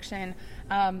satisfaction.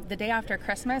 The day after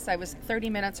Christmas, I was 30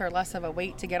 minutes or less of a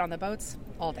wait to get on the boats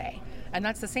all day. And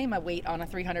that's the same a wait on a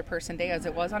 300-person day as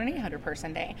it was on an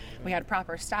 800-person day. We had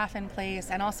proper staff in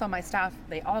place, and also my staff,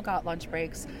 they all got lunch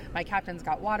breaks. My captains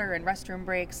got water and restroom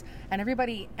breaks, and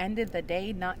everybody ended the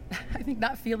day not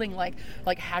feeling like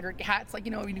haggard cats. Like,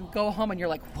 when you go home and you're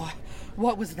like,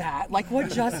 what was that? Like,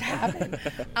 what just happened?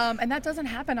 And that doesn't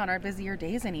happen on our busier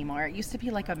days anymore. It used to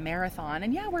be like a marathon,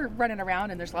 and yeah, we're running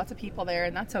around and there's lots of people there,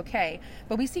 and that's okay.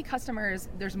 But we see customers,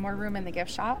 there's more room in the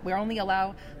gift shop. We only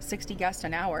allow 60 guests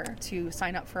an hour to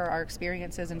sign up for our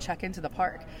experiences and check into the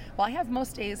park. Well, I have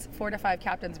most days 4 to 5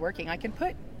 captains working. I can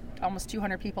put almost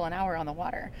 200 people an hour on the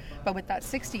water. But with that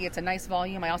 60, it's a nice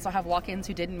volume. I also have walk-ins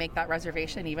who didn't make that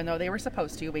reservation, even though they were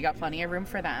supposed to. We got plenty of room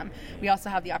for them. We also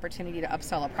have the opportunity to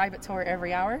upsell a private tour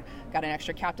every hour. Got an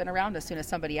extra captain around. As soon as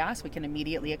somebody asks, we can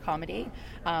immediately accommodate.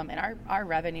 And our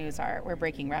revenues we're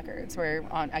breaking records. We're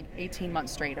on 18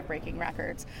 months straight of breaking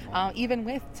records, even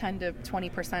with 10 to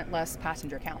 20% less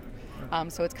passenger count.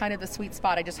 So it's kind of the sweet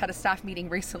spot. I just had a staff meeting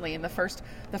recently, and the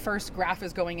first graph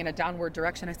is going in a downward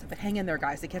direction. I said, but hang in there,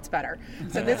 guys, it gets better.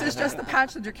 So this is just the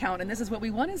passenger count, and this is what we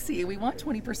want to see. We want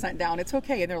 20% down. It's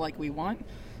okay. And they're like, we want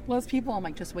less people. I'm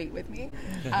like, just wait with me.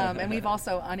 And we've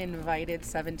also uninvited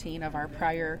 17 of our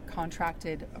prior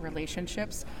contracted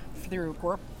relationships through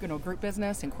group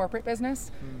business and corporate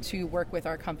business to work with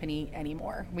our company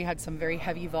anymore. We had some very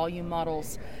heavy volume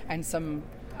models and some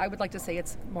I would like to say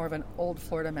it's more of an old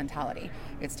Florida mentality.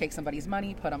 It's take somebody's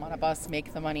money, put them on a bus,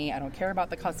 make the money. I don't care about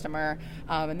the customer,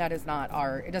 and that is not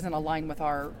it doesn't align with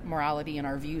our morality and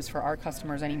our views for our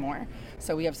customers anymore.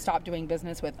 So we have stopped doing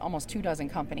business with almost 24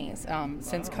 companies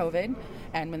since COVID,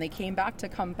 and when they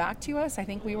come back to us, I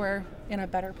think we were in a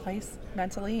better place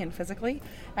mentally and physically,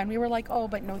 and we were like, oh,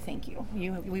 but no thank you.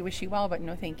 We wish you well, but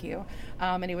no thank you.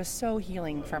 And it was so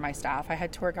healing for my staff. I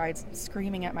had tour guides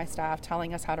screaming at my staff,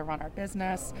 telling us how to run our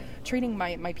business, treating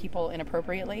my people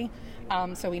inappropriately.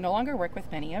 So we no longer work with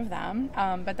many of them,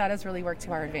 but that has really worked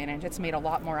to our advantage. It's made a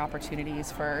lot more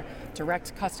opportunities for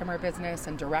direct customer business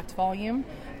and direct volume,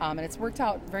 and it's worked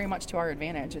out very much to our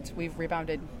advantage. We've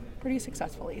rebounded pretty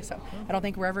successfully, so I don't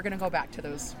think we're ever going to go back to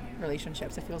those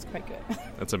relationships. It feels quite good.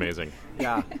 That's amazing.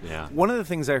 Yeah. One of the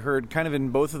things I heard kind of in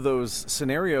both of those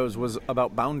scenarios was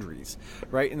about boundaries,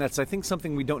 right? And that's, I think,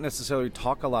 something we don't necessarily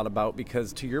talk a lot about,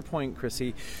 because to your point,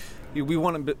 Chrissy, we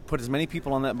want to put as many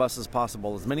people on that bus as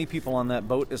possible, as many people on that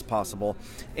boat as possible,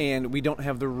 and we don't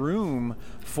have the room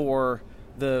for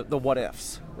the what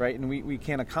ifs, right? And we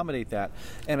can't accommodate that.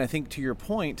 And I think to your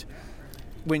point,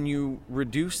 when you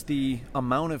reduce the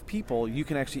amount of people, you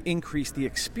can actually increase the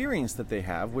experience that they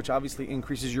have, which obviously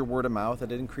increases your word of mouth,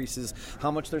 and it increases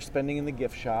how much they're spending in the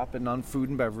gift shop and on food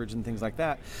and beverage and things like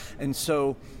that. And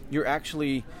so you're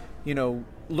actually,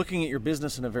 looking at your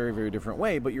business in a very, very different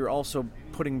way, but you're also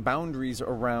putting boundaries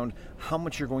around how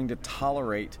much you're going to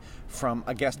tolerate from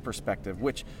a guest perspective,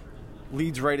 which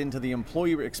leads right into the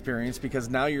employee experience, because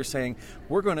now you're saying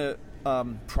we're going to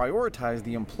prioritize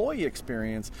the employee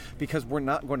experience because we're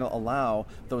not going to allow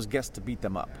those guests to beat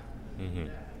them up.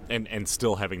 Mm-hmm. And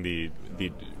still having the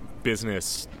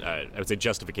business, I would say,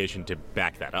 justification to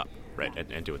back that up, right,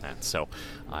 and doing that. So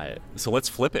let's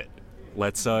flip it.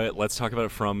 Let's talk about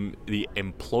it from the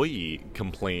employee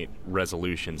complaint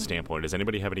resolution standpoint. Does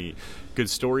anybody have any good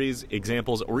stories,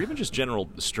 examples, or even just general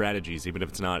strategies, even if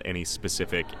it's not any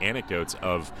specific anecdotes,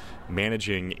 of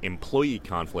managing employee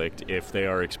conflict if they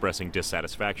are expressing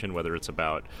dissatisfaction, whether it's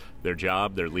about their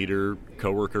job, their leader,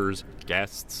 coworkers,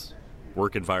 guests,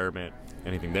 work environment,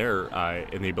 anything there,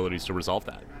 and the abilities to resolve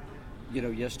that?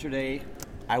 Yesterday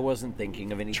I wasn't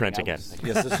thinking of anything Trent else.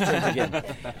 again. Yes, this is Trent again.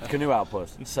 Canoe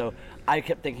Outpost. So I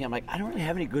kept thinking, I'm like, I don't really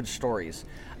have any good stories.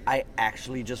 I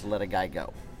actually just let a guy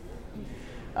go.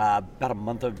 About a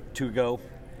month or two ago,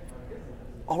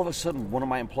 all of a sudden, one of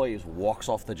my employees walks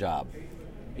off the job.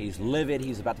 He's livid.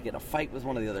 He's about to get in a fight with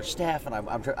one of the other staff, and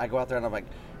I go out there and I'm like,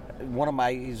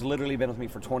 he's literally been with me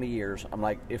for 20 years. I'm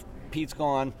like, if Pete's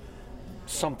gone,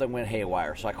 something went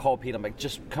haywire. So I call Pete. I'm like,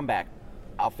 just come back.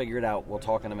 I'll figure it out. We'll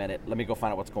talk in a minute. Let me go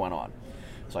find out what's going on.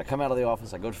 So I come out of the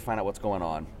office. I go to find out what's going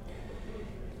on.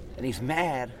 And he's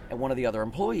mad at one of the other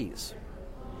employees.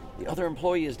 The other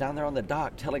employee is down there on the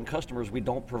dock telling customers we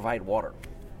don't provide water.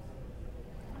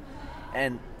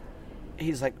 And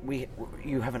he's like,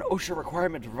 you have an OSHA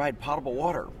requirement to provide potable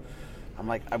water. I'm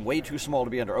like, I'm way too small to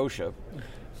be under OSHA.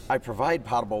 I provide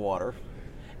potable water.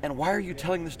 And why are you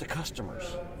telling this to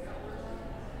customers?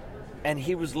 And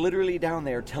he was literally down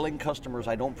there telling customers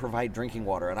I don't provide drinking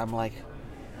water. And I'm like,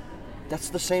 that's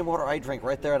the same water I drink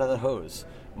right there out of the hose.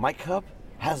 My cup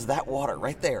has that water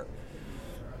right there.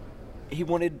 He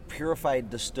wanted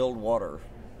purified distilled water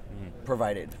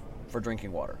provided for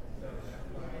drinking water.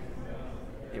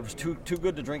 It was too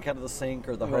good to drink out of the sink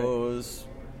or the hose,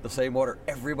 the same water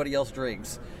everybody else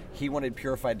drinks. He wanted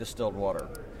purified distilled water.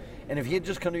 And if he had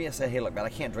just come to me and said, hey, look, man, I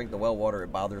can't drink the well water.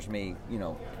 It bothers me.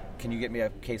 Can you get me a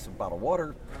case of bottled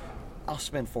water? I'll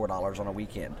spend $4 on a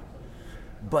weekend.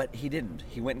 But he didn't.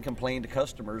 He went and complained to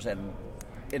customers, and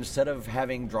instead of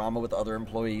having drama with other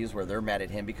employees where they're mad at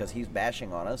him because he's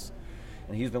bashing on us,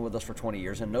 and he's been with us for 20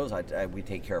 years and knows we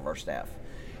take care of our staff,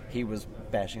 he was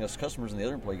bashing us customers, and the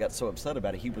other employee got so upset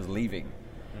about it, he was leaving.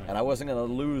 And I wasn't going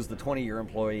to lose the 20-year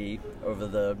employee over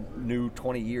the new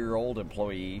 20-year-old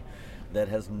employee that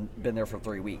has been there for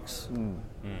 3 weeks.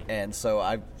 And so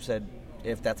I said,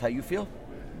 if that's how you feel,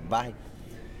 bye.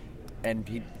 And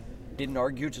he didn't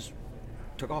argue, just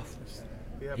took off.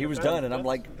 Yeah, he was done, and I'm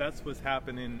like... That's what's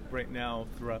happening right now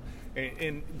throughout.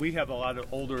 And we have a lot of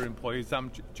older employees.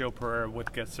 I'm Joe Pereira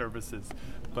with Guest Services.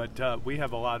 But we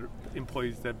have a lot of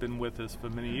employees that have been with us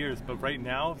for many years. But right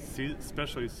now,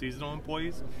 especially seasonal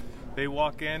employees, they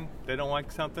walk in, they don't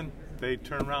like something, they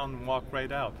turn around and walk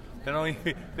right out. They don't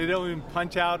even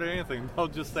punch out or anything. They'll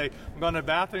just say, I'm going to the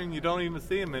bathroom, you don't even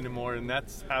see them anymore. And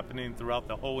that's happening throughout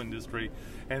the whole industry.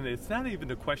 And it's not even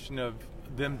a question of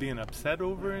them being upset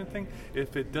over anything.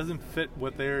 If it doesn't fit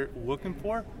what they're looking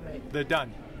for, they're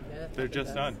done. They're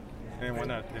just done. and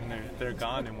whatnot, and they're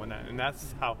gone and whatnot, and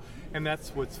that's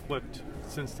what's flipped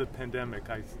since the pandemic.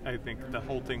 I think the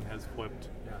whole thing has flipped,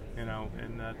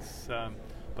 and that's.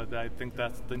 But I think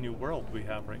that's the new world we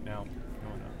have right now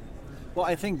going on. Well,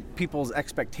 I think people's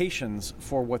expectations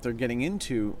for what they're getting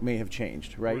into may have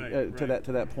changed, right? To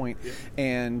that point. Yeah.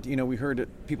 And we heard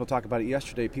people talk about it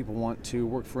yesterday. People want to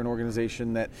work for an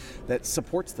organization that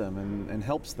supports them and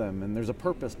helps them, and there's a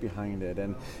purpose behind it.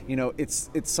 And it's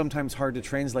sometimes hard to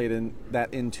translate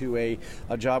that into a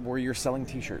job where you're selling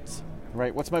T-shirts.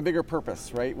 Right? What's my bigger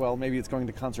purpose, right? Well, maybe it's going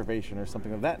to conservation or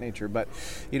something of that nature. But,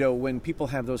 when people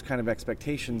have those kind of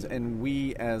expectations, and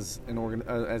we as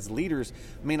leaders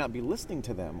may not be listening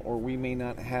to them, or we may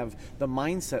not have the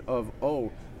mindset of,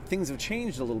 things have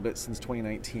changed a little bit since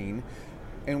 2019,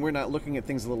 and we're not looking at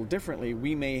things a little differently,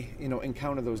 we may,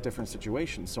 encounter those different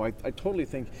situations. So I totally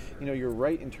think, you're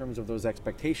right in terms of those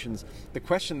expectations. The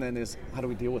question then is, how do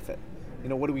we deal with it?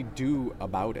 What do we do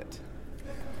about it?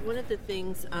 One of the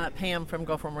things, Pam from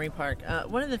Gulf Marine Park,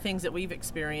 one of the things that we've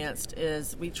experienced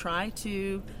is we try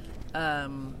to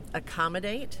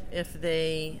accommodate if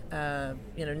they,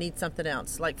 need something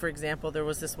else. Like, for example, there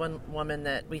was this one woman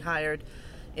that we hired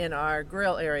in our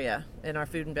grill area, in our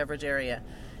food and beverage area.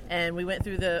 And we went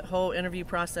through the whole interview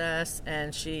process,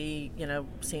 and she,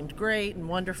 seemed great and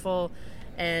wonderful.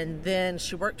 And then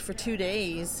she worked for 2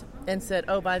 days and said,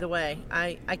 "Oh, by the way,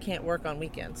 I can't work on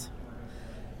weekends."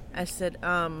 I said,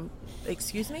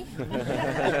 excuse me?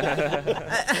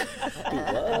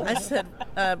 I said,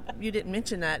 you didn't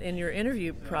mention that in your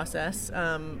interview process.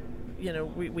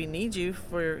 We need you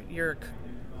for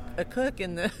a cook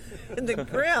in the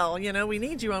grill. We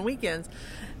need you on weekends.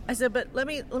 I said, but let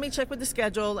me check with the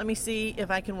schedule. Let me see if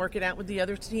I can work it out with the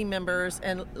other team members,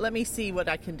 and let me see what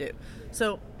I can do.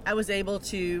 So I was able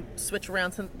to switch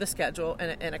around the schedule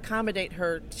and accommodate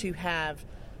her to have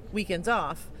weekends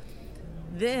off.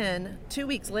 Then 2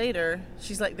 weeks later,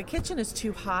 she's like, the kitchen is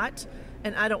too hot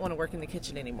and I don't want to work in the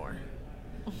kitchen anymore.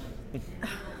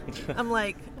 I'm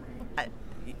like,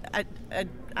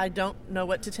 I don't know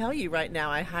what to tell you right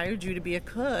now. I hired you to be a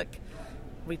cook.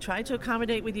 We tried to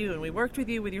accommodate with you and we worked with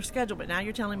you with your schedule, but now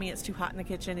you're telling me it's too hot in the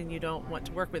kitchen and you don't want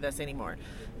to work with us anymore.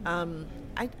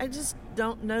 I just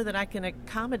don't know that I can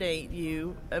accommodate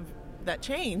you of that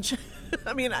change.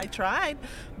 I mean, I tried,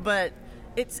 but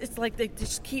it's like they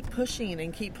just keep pushing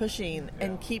and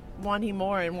keep wanting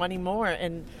more,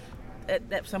 and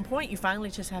at some point you finally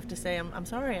just have to say, I'm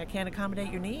sorry, I can't accommodate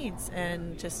your needs,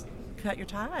 and just cut your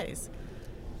ties.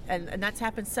 And that's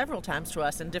happened several times to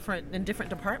us in different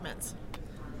departments.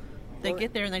 They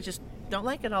get there and they just don't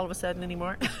like it all of a sudden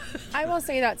anymore. I will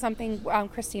say that's something,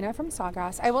 Christina from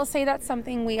Sawgrass, I will say that's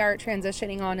something we are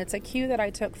transitioning on. It's a cue that I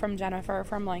took from Jennifer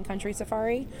from Lion Country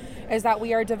Safari, is that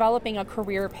we are developing a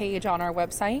career page on our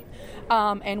website.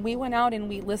 And we went out and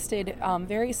we listed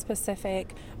very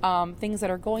specific things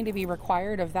that are going to be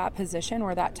required of that position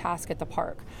or that task at the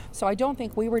park. So I don't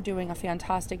think we were doing a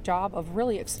fantastic job of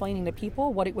really explaining to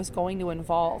people what it was going to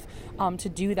involve to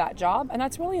do that job. And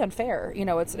that's really unfair.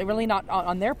 It's really not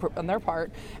on their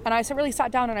part. And I really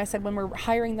sat down and I said, when we're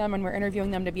hiring them and we're interviewing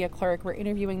them to be a clerk, we're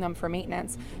interviewing them for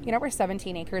maintenance. We're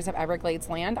 17 acres of Everglades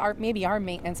land. Maybe our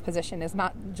maintenance position is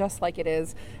not just like it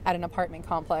is at an apartment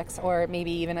complex, or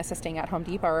maybe even assisting at Home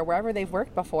Depot or wherever they've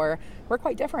worked before. We're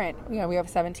quite different. We have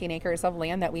 17 acres of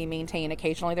land that we maintain.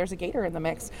 Occasionally there's a gator in the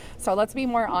mix. So let's be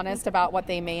more honest about what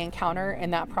they may encounter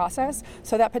in that process,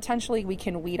 so that potentially we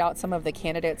can weed out some of the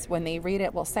candidates. When they read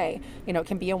it, we'll say, it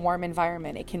can be a warm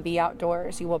environment. It can be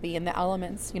outdoors. You will be in the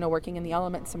elements, working in the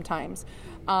elements sometimes.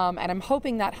 And I'm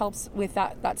hoping that helps with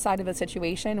that side of the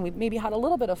situation. We've maybe had a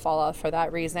little bit of fall off for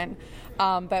that reason.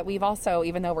 But we've also,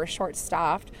 even though we're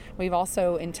short-staffed, we've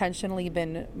also intentionally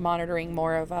been monitoring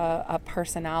more of a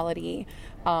personality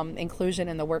inclusion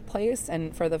in the workplace.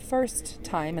 And for the first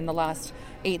time in the last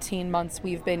 18 months,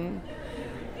 we've been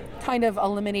kind of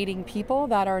eliminating people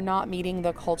that are not meeting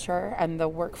the culture and the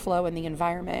workflow and the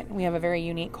environment. We have a very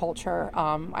unique culture.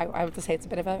 I would say it's a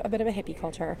bit of a hippie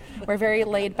culture. We're very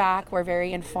laid back. We're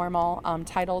very informal.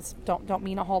 Titles don't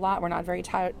mean a whole lot. We're not a very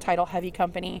title heavy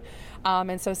company.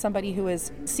 And so somebody who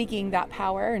is seeking that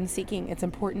power and it's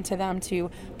important to them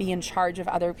to be in charge of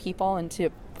other people and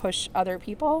to push other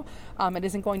people, it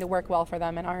isn't going to work well for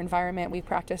them in our environment. We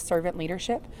practice servant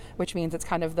leadership, which means it's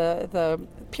kind of the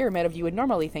pyramid of you would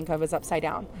normally think of as upside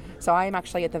down. So I am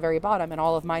actually at the very bottom, and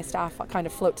all of my staff kind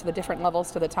of float to the different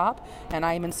levels to the top, and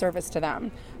I am in service to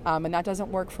them. And that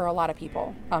doesn't work for a lot of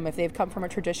people. If they've come from a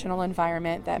traditional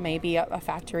environment that may be a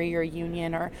factory or a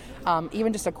union or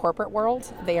even just a corporate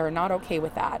world, they are not okay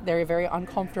with that. They're very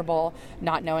uncomfortable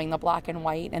not knowing the black and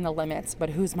white and the limits, but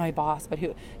who's my boss?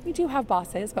 We do have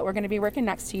bosses. is, but we're going to be working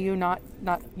next to you, not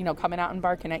coming out and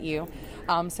barking at you.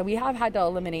 So we have had to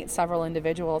eliminate several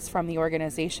individuals from the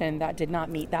organization that did not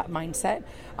meet that mindset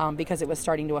because it was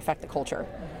starting to affect the culture.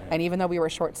 And even though we were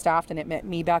short-staffed and it meant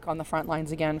me back on the front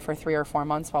lines again for 3 or 4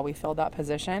 months while we filled that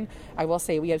position, I will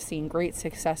say we have seen great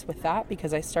success with that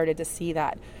because I started to see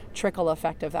that trickle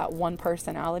effect of that one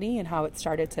personality and how it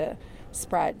started to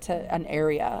spread to an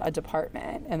area, a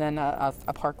department, and then a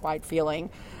park-wide feeling.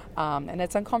 And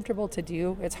it's uncomfortable to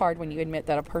do. It's hard when you admit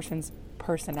that a person's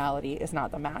personality is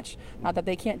not the match. Not that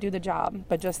they can't do the job,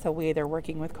 but just the way they're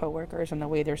working with coworkers and the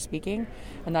way they're speaking.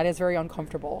 And that is very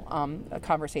uncomfortable, a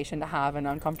conversation to have and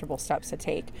uncomfortable steps to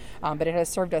take. But it has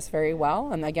served us very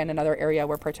well. And again, another area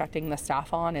we're protecting the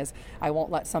staff on is I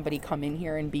won't let somebody come in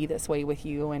here and be this way with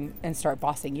you and start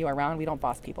bossing you around. We don't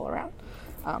boss people around.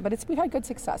 But we've had good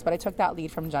success. But I took that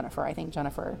lead from Jennifer. I think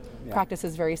Jennifer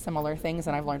practices very similar things,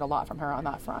 and I've learned a lot from her on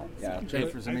that front. Yeah,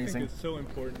 Jennifer's amazing. I think it's so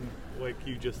important, like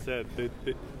you just said, that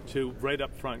to right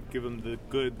up front give them the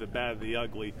good, the bad, the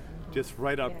ugly, just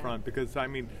right up front. Because I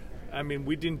mean,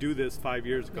 we didn't do this 5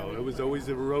 years ago. It was always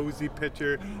a rosy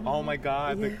picture. Oh my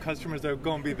God, the customers are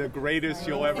going to be the greatest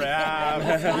you'll ever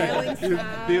have.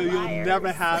 You'll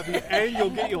never have, and you'll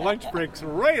get your lunch breaks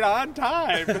right on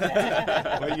time.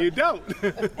 But you don't.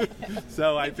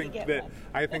 So I think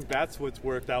that's what's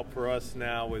worked out for us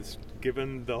now is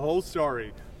given the whole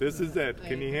story. This is it.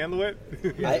 Can you handle it?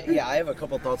 I have a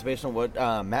couple of thoughts based on what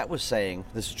Matt was saying.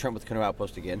 This is Trent with Canoe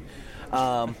Outpost again.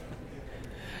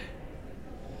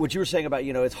 What you were saying about,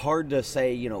 it's hard to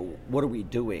say, what are we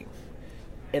doing?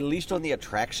 At least on the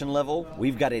attraction level,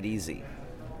 we've got it easy.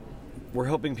 We're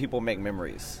helping people make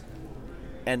memories.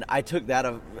 And I took that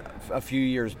a few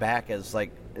years back as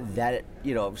like that,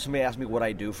 if somebody asked me what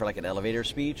I do for like an elevator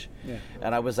speech,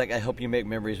 and I was like, I help you make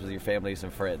memories with your families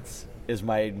and friends is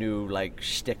my new like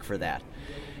shtick for that.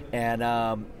 And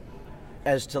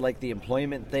as to like the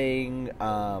employment thing,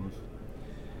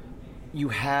 you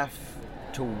have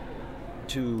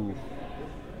to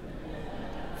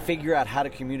figure out how to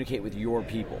communicate with your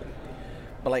people.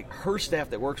 But like her staff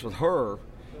that works with her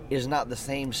is not the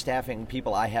same staffing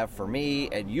people I have for me,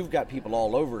 and you've got people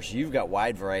all over, so you've got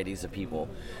wide varieties of people.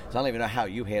 So I don't even know how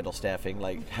you handle staffing.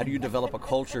 Like, how do you develop a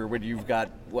culture when you've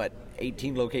got,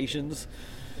 18 locations?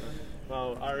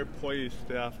 Well, our employee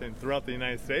staffing throughout the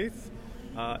United States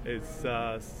is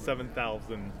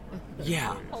 7,000.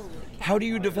 Yeah. How do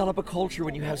you develop a culture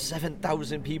when you have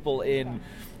 7,000 people in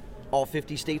all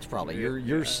 50 states probably?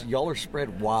 Y'all are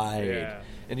spread wide.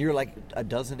 And you're like a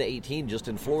dozen to 18 just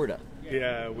in Florida.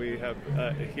 Yeah, we have,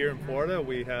 here in Florida,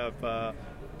 we have,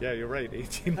 you're right,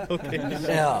 18 locations.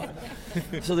 Yeah.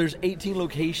 So there's 18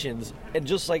 locations, and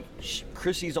just like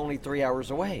Chrissy's only 3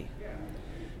 hours away.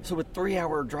 So with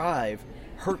 3-hour drive,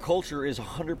 her culture is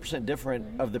 100%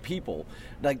 different of the people.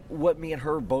 Like what me and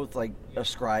her both like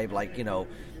ascribe, like,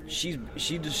 she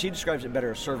describes it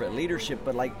better as servant leadership,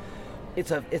 but like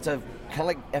it's a kind of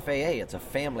like FAA, it's a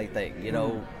family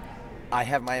thing, I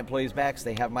have my employees' backs,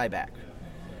 they have my back.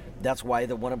 That's why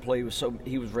the one employee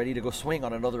he was ready to go swing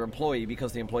on another employee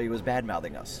because the employee was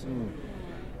bad-mouthing us.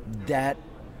 That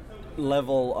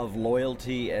level of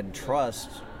loyalty and trust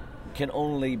can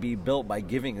only be built by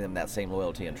giving them that same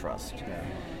loyalty and trust.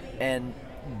 And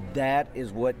that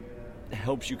is what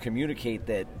helps you communicate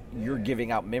that you're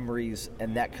giving out memories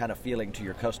and that kind of feeling to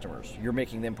your customers. You're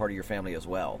making them part of your family as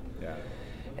well.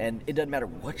 And it doesn't matter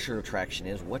what your attraction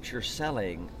is, what you're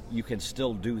selling, you can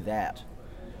still do that.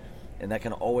 And that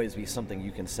can always be something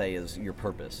you can say is your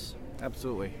purpose.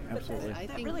 Absolutely.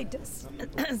 That really does.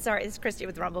 Sorry, it's Christy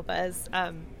with Rumble Buzz,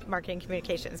 Marketing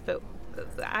Communications. But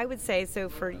I would say, so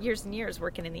for years and years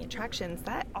working in the attractions,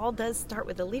 that all does start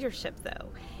with the leadership, though.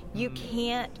 You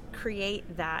can't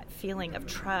create that feeling of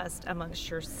trust amongst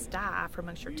your staff or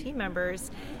amongst your team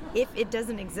members if it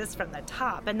doesn't exist from the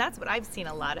top. And that's what I've seen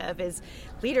a lot of is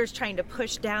leaders trying to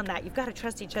push down that you've got to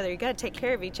trust each other, you've got to take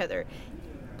care of each other.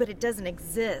 But it doesn't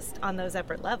exist on those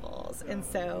upper levels. And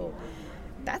so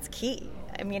that's key.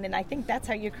 I mean, and I think that's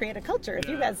how you create a culture. If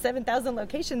you've got 7,000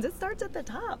 locations, it starts at the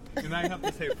top. And I have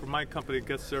to say, for my company,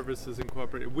 Guest Services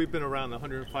Incorporated, we've been around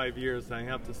 105 years, and I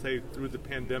have to say, through the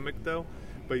pandemic, though,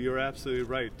 but you're absolutely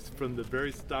right. From the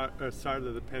very start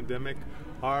of the pandemic,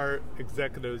 our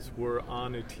executives were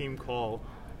on a team call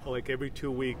like every 2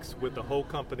 weeks with the whole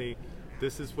company.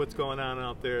 This is what's going on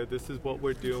out there. This is what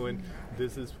we're doing.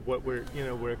 This is what we're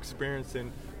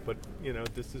experiencing. But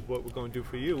this is what we're going to do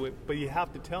for you. But you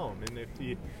have to tell them, and if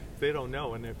they don't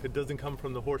know, and if it doesn't come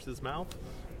from the horse's mouth,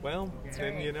 well,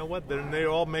 then you know what? Then they're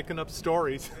all making up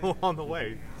stories along the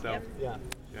way. So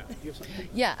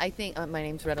Yeah, I think my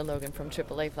name's Retta Logan from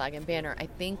AAA Flag and Banner. I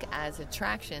think as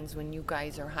attractions, when you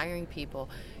guys are hiring people,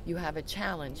 you have a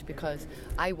challenge because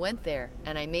I went there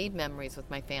and I made memories with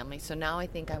my family. So now I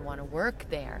think I want to work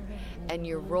there, and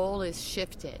your role is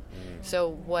shifted. So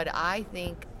what I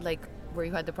think, like where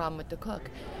you had the problem with the cook,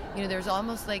 there's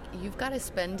almost like you've got to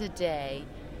spend a day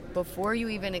before you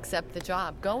even accept the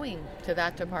job, going to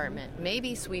that department,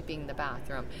 maybe sweeping the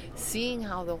bathroom, seeing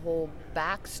how the whole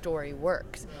backstory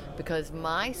works. Because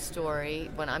my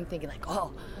story, when I'm thinking like,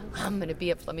 oh, I'm going to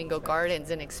be at Flamingo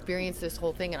Gardens and experience this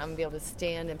whole thing and I'm going to be able to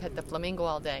stand and pet the flamingo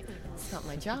all day, it's not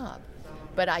my job.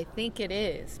 But I think it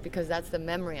is, because that's the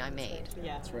memory I made.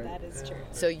 Yeah, that's right. That is true.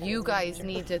 So you guys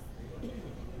need to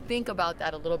think about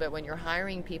that a little bit when you're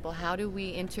hiring people. How do we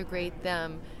integrate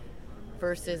them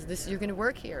versus this, you're going to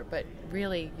work here, but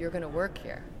really you're going to work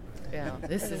here.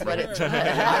 This is what it's You're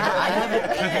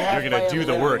going to do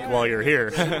the work while you're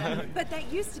here. But that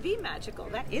used to be magical.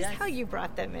 That is how you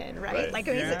brought them in, right? Right. Like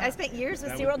I spent years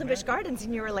with SeaWorld and Busch Gardens,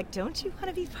 and you were like, don't you want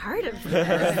to be part of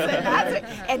this?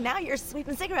 And now you're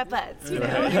sweeping cigarette butts,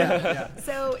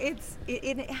 So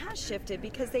it has shifted,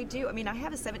 because they do. I mean, I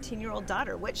have a 17-year-old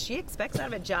daughter. What she expects out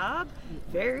of a job,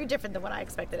 very different than what I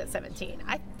expected at 17.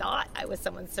 I thought I was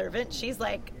someone's servant. She's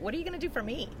like, what are you going to do for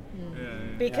me?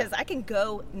 Because I can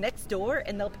go next door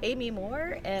and they'll pay me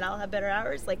more and I'll have better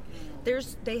hours. Like,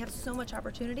 they have so much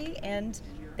opportunity and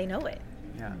they know it.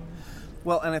 Yeah.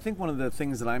 Well, and I think one of the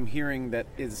things that I'm hearing that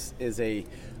is a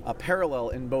parallel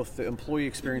in both the employee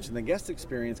experience and the guest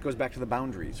experience goes back to the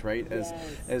boundaries, right?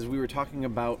 As we were talking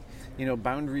about,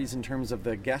 boundaries in terms of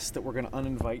the guests that we're going to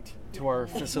uninvite to our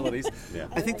facilities.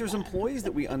 I think there's employees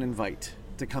that we uninvite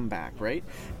to come back, right?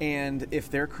 And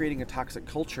if they're creating a toxic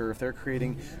culture, if they're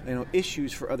creating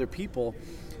issues for other people,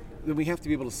 then we have to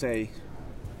be able to say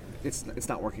it's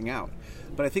not working out.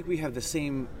 But I think we have the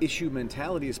same issue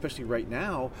mentality, especially right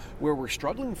now, where we're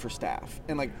struggling for staff.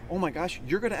 And like, oh my gosh,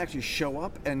 you're going to actually show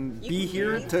up and be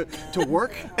here to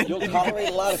work? You'll tolerate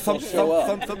a lot if they'll show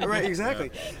up. Right,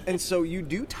 exactly. And so you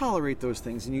do tolerate those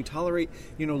things, and you tolerate,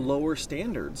 lower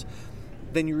standards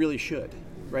than you really should.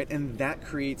 Right, and that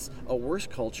creates a worse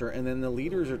culture, and then the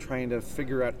leaders are trying to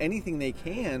figure out anything they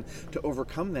can to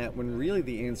overcome that, when really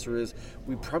the answer is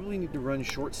we probably need to run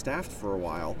short-staffed for a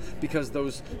while, because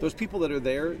those people that are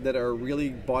there that are really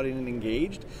bought in and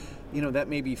engaged, that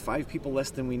may be 5 people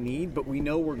less than we need, but we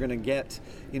know we're going to get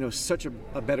such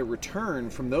a better return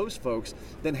from those folks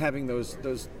than having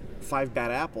those 5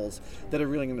 bad apples that are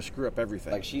really going to screw up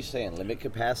everything. Like she's saying, limit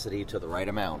capacity to the right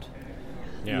amount.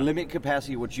 Yeah. Limit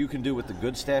capacity, what you can do with the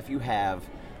good staff you have.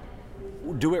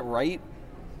 Do it right,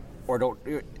 or don't.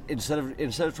 Instead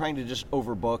of trying to just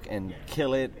overbook and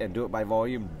kill it and do it by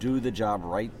volume, do the job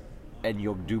right, and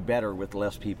you'll do better with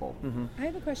less people. I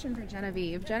have a question for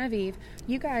Genevieve. Genevieve,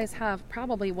 you guys have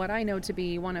probably what I know to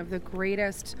be one of the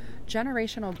greatest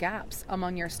generational gaps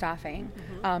among your staffing.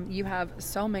 You have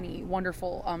so many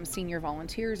wonderful senior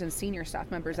volunteers and senior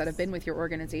staff members that have been with your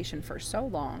organization for so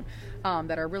long,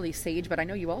 that are really sage, but I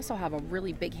know you also have a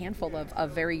really big handful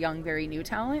of very young, very new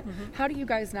talent. How do you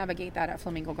guys navigate that at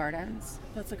Flamingo Gardens?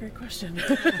 That's a great question.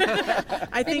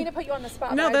 I think to put you on the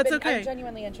spot. No, that's okay. I'm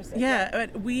genuinely interested. Yeah,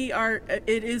 we are.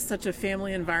 It is such a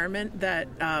family environment that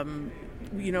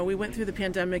we went through the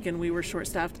pandemic and we were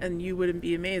short-staffed, and you wouldn't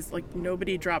be amazed. Like,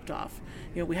 nobody dropped off.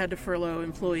 We had to furlough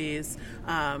employees,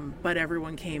 but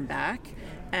everyone came back,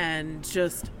 and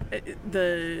just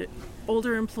the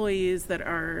older employees that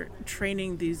are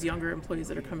training these younger employees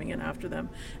that are coming in after them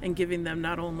and giving them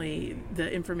not only the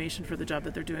information for the job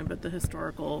that they're doing, but the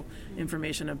historical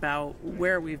information about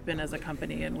where we've been as a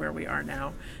company and where we are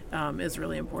now is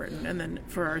really important. And then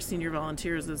for our senior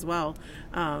volunteers as well,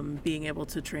 being able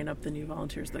to train up the new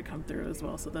volunteers that come through as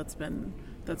well. So that's been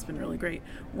really great.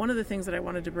 One of the things that I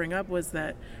wanted to bring up was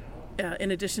that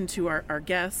in addition to our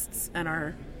guests and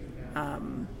our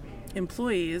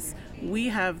employees, we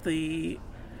have the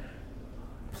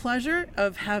pleasure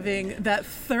of having that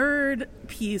third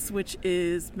piece, which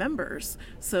is members.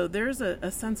 So there's a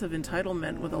sense of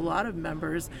entitlement with a lot of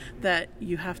members that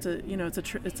you have to,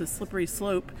 it's a slippery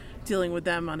slope dealing with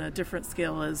them on a different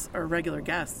scale as our regular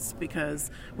guests,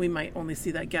 because we might only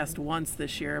see that guest once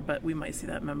this year, but we might see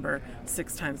that member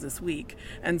 6 times this week.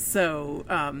 And so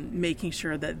making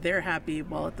sure that they're happy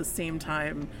while at the same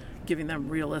time giving them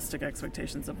realistic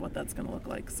expectations of what that's going to look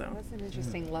like. So that's an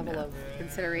interesting level of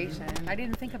consideration. I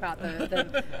didn't think about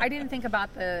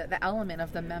the element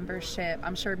of the membership.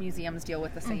 I'm sure museums deal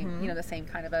with the same, the same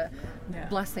kind of a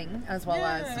blessing as well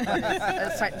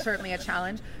as certainly a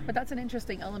challenge. But that's an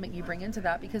interesting element you bring into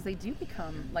that, because they do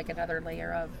become like another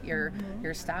layer of your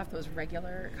staff, those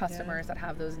regular customers that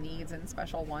have those needs and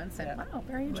special wants. And wow,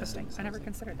 very interesting. I never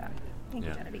considered that. Thank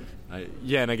you, Genevieve.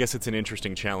 And I guess it's an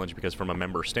interesting challenge, because from a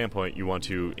member standpoint, you want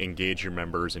to engage your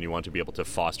members and you want to be able to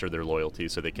foster their loyalty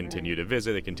so they continue to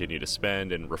visit, they continue to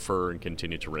spend and refer and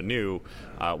continue to renew,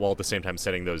 while at the same time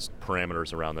setting those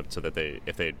parameters around them so that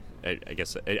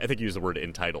I think you use the word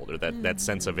entitled, or that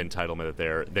sense of entitlement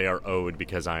that they are owed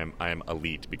because I am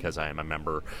elite, because I am a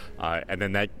member, and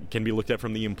then that can be looked at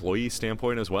from the employee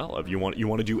standpoint as well. If you want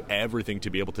to do everything to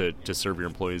be able to serve your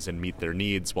employees and meet their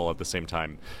needs, while at the same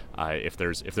time, if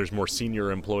there's more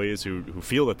senior employees who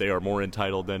feel that they are more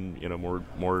entitled than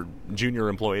more junior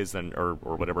employees than or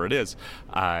whatever it is,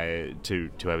 to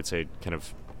I would say kind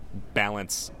of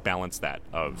balance that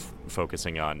of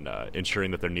focusing on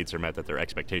ensuring that their needs are met, that their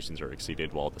expectations are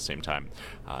exceeded, while at the same time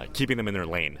keeping them in their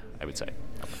lane, I would say.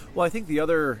 Well, I think the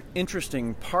other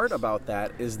interesting part about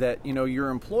that is that, your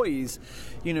employees,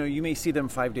 you may see them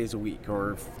 5 days a week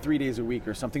or 3 days a week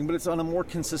or something, but it's on a more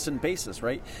consistent basis,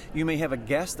 right? You may have a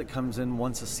guest that comes in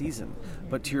once a season,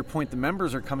 but to your point, the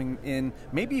members are coming in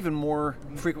maybe even more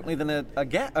frequently than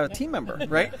a team member,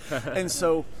 right? And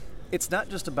so it's not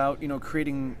just about,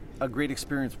 creating a great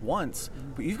experience once,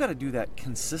 but you've got to do that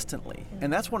consistently.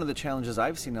 And that's one of the challenges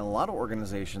I've seen in a lot of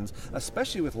organizations,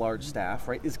 especially with large staff,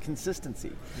 right, is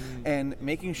consistency. And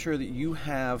making sure that you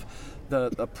have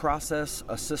the process,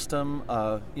 a system,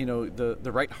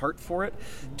 the right heart for it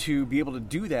to be able to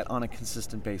do that on a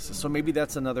consistent basis. So maybe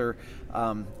that's another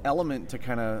element to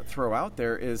kind of throw out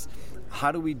there is,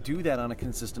 how do we do that on a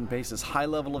consistent basis? High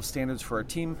level of standards for our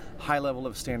team, high level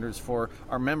of standards for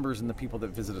our members and the people that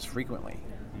visit us frequently.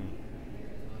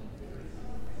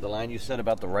 The line you said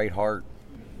about the right heart,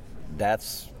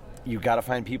 you got to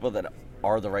find people that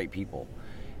are the right people.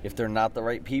 If they're not the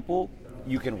right people,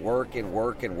 you can work and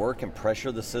work and work and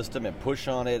pressure the system and push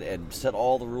on it and set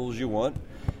all the rules you want.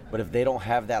 But if they don't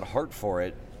have that heart for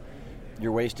it,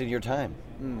 you're wasting your time.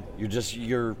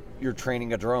 You're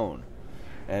training a drone.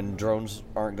 And drones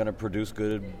aren't going to produce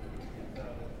good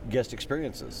guest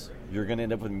experiences. You're going to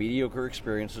end up with mediocre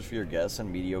experiences for your guests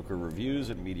and mediocre reviews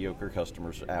and mediocre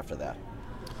customers after that.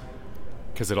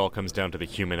 Because it all comes down to the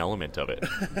human element of it,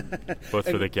 both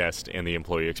for the guest and the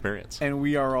employee experience. And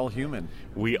we are all human.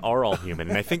 We are all human.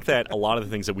 And I think that a lot of the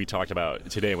things that we talked about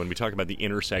today, when we talk about the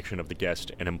intersection of the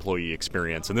guest and employee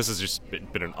experience, and this has just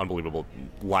been an unbelievable,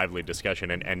 lively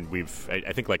discussion, and we've,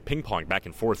 I think, like ping-ponged back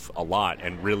and forth a lot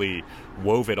and really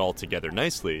wove it all together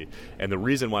nicely. And the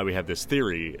reason why we have this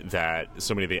theory that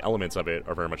so many of the elements of it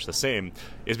are very much the same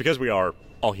is because we are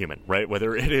all human, right?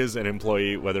 Whether it is an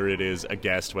employee, whether it is a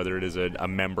guest, whether it is a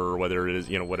member, whether it is,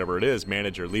 whatever it is,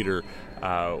 manager, leader,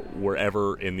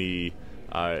 wherever in the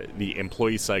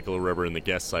employee cycle or wherever in the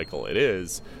guest cycle it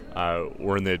is,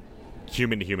 we're in the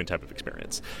human-to-human type of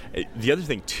experience. The other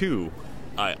thing, too,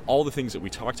 all the things that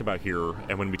we talked about here,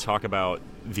 and when we talk about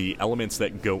the elements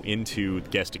that go into the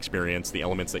guest experience, the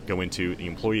elements that go into the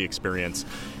employee experience,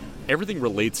 everything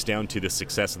relates down to the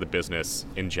success of the business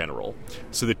in general.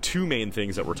 So the two main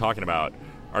things that we're talking about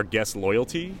are guest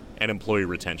loyalty and employee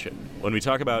retention. When we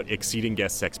talk about exceeding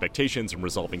guests' expectations and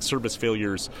resolving service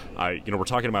failures, we're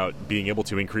talking about being able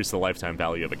to increase the lifetime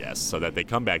value of a guest so that they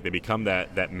come back, they become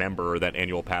that member or that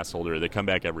annual pass holder, they come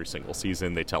back every single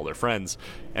season, they tell their friends.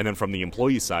 And then from the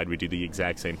employee side, we do the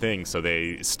exact same thing. So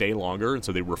they stay longer, and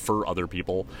so they refer other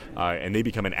people, and they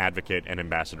become an advocate and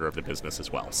ambassador of the business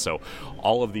as well. So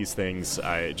all of these things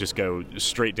just go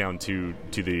straight down to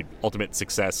the ultimate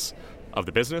success of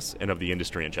the business and of the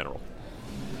industry in general.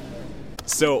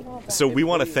 So we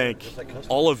want to thank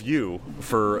all of you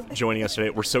for joining us today.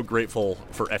 We're so grateful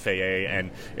for FAA,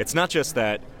 and it's not just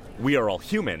that we are all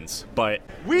humans, but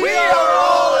we are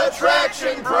all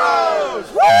Attraction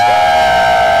Pros! Woo!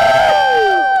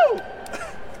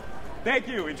 Thank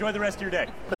you. Enjoy the rest of your day.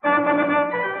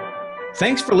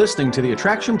 Thanks for listening to the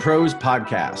Attraction Pros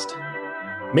podcast.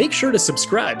 Make sure to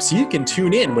subscribe so you can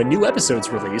tune in when new episodes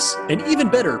release, and even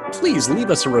better, please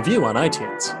leave us a review on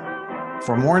iTunes.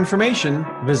 For more information,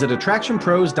 visit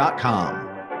attractionpros.com.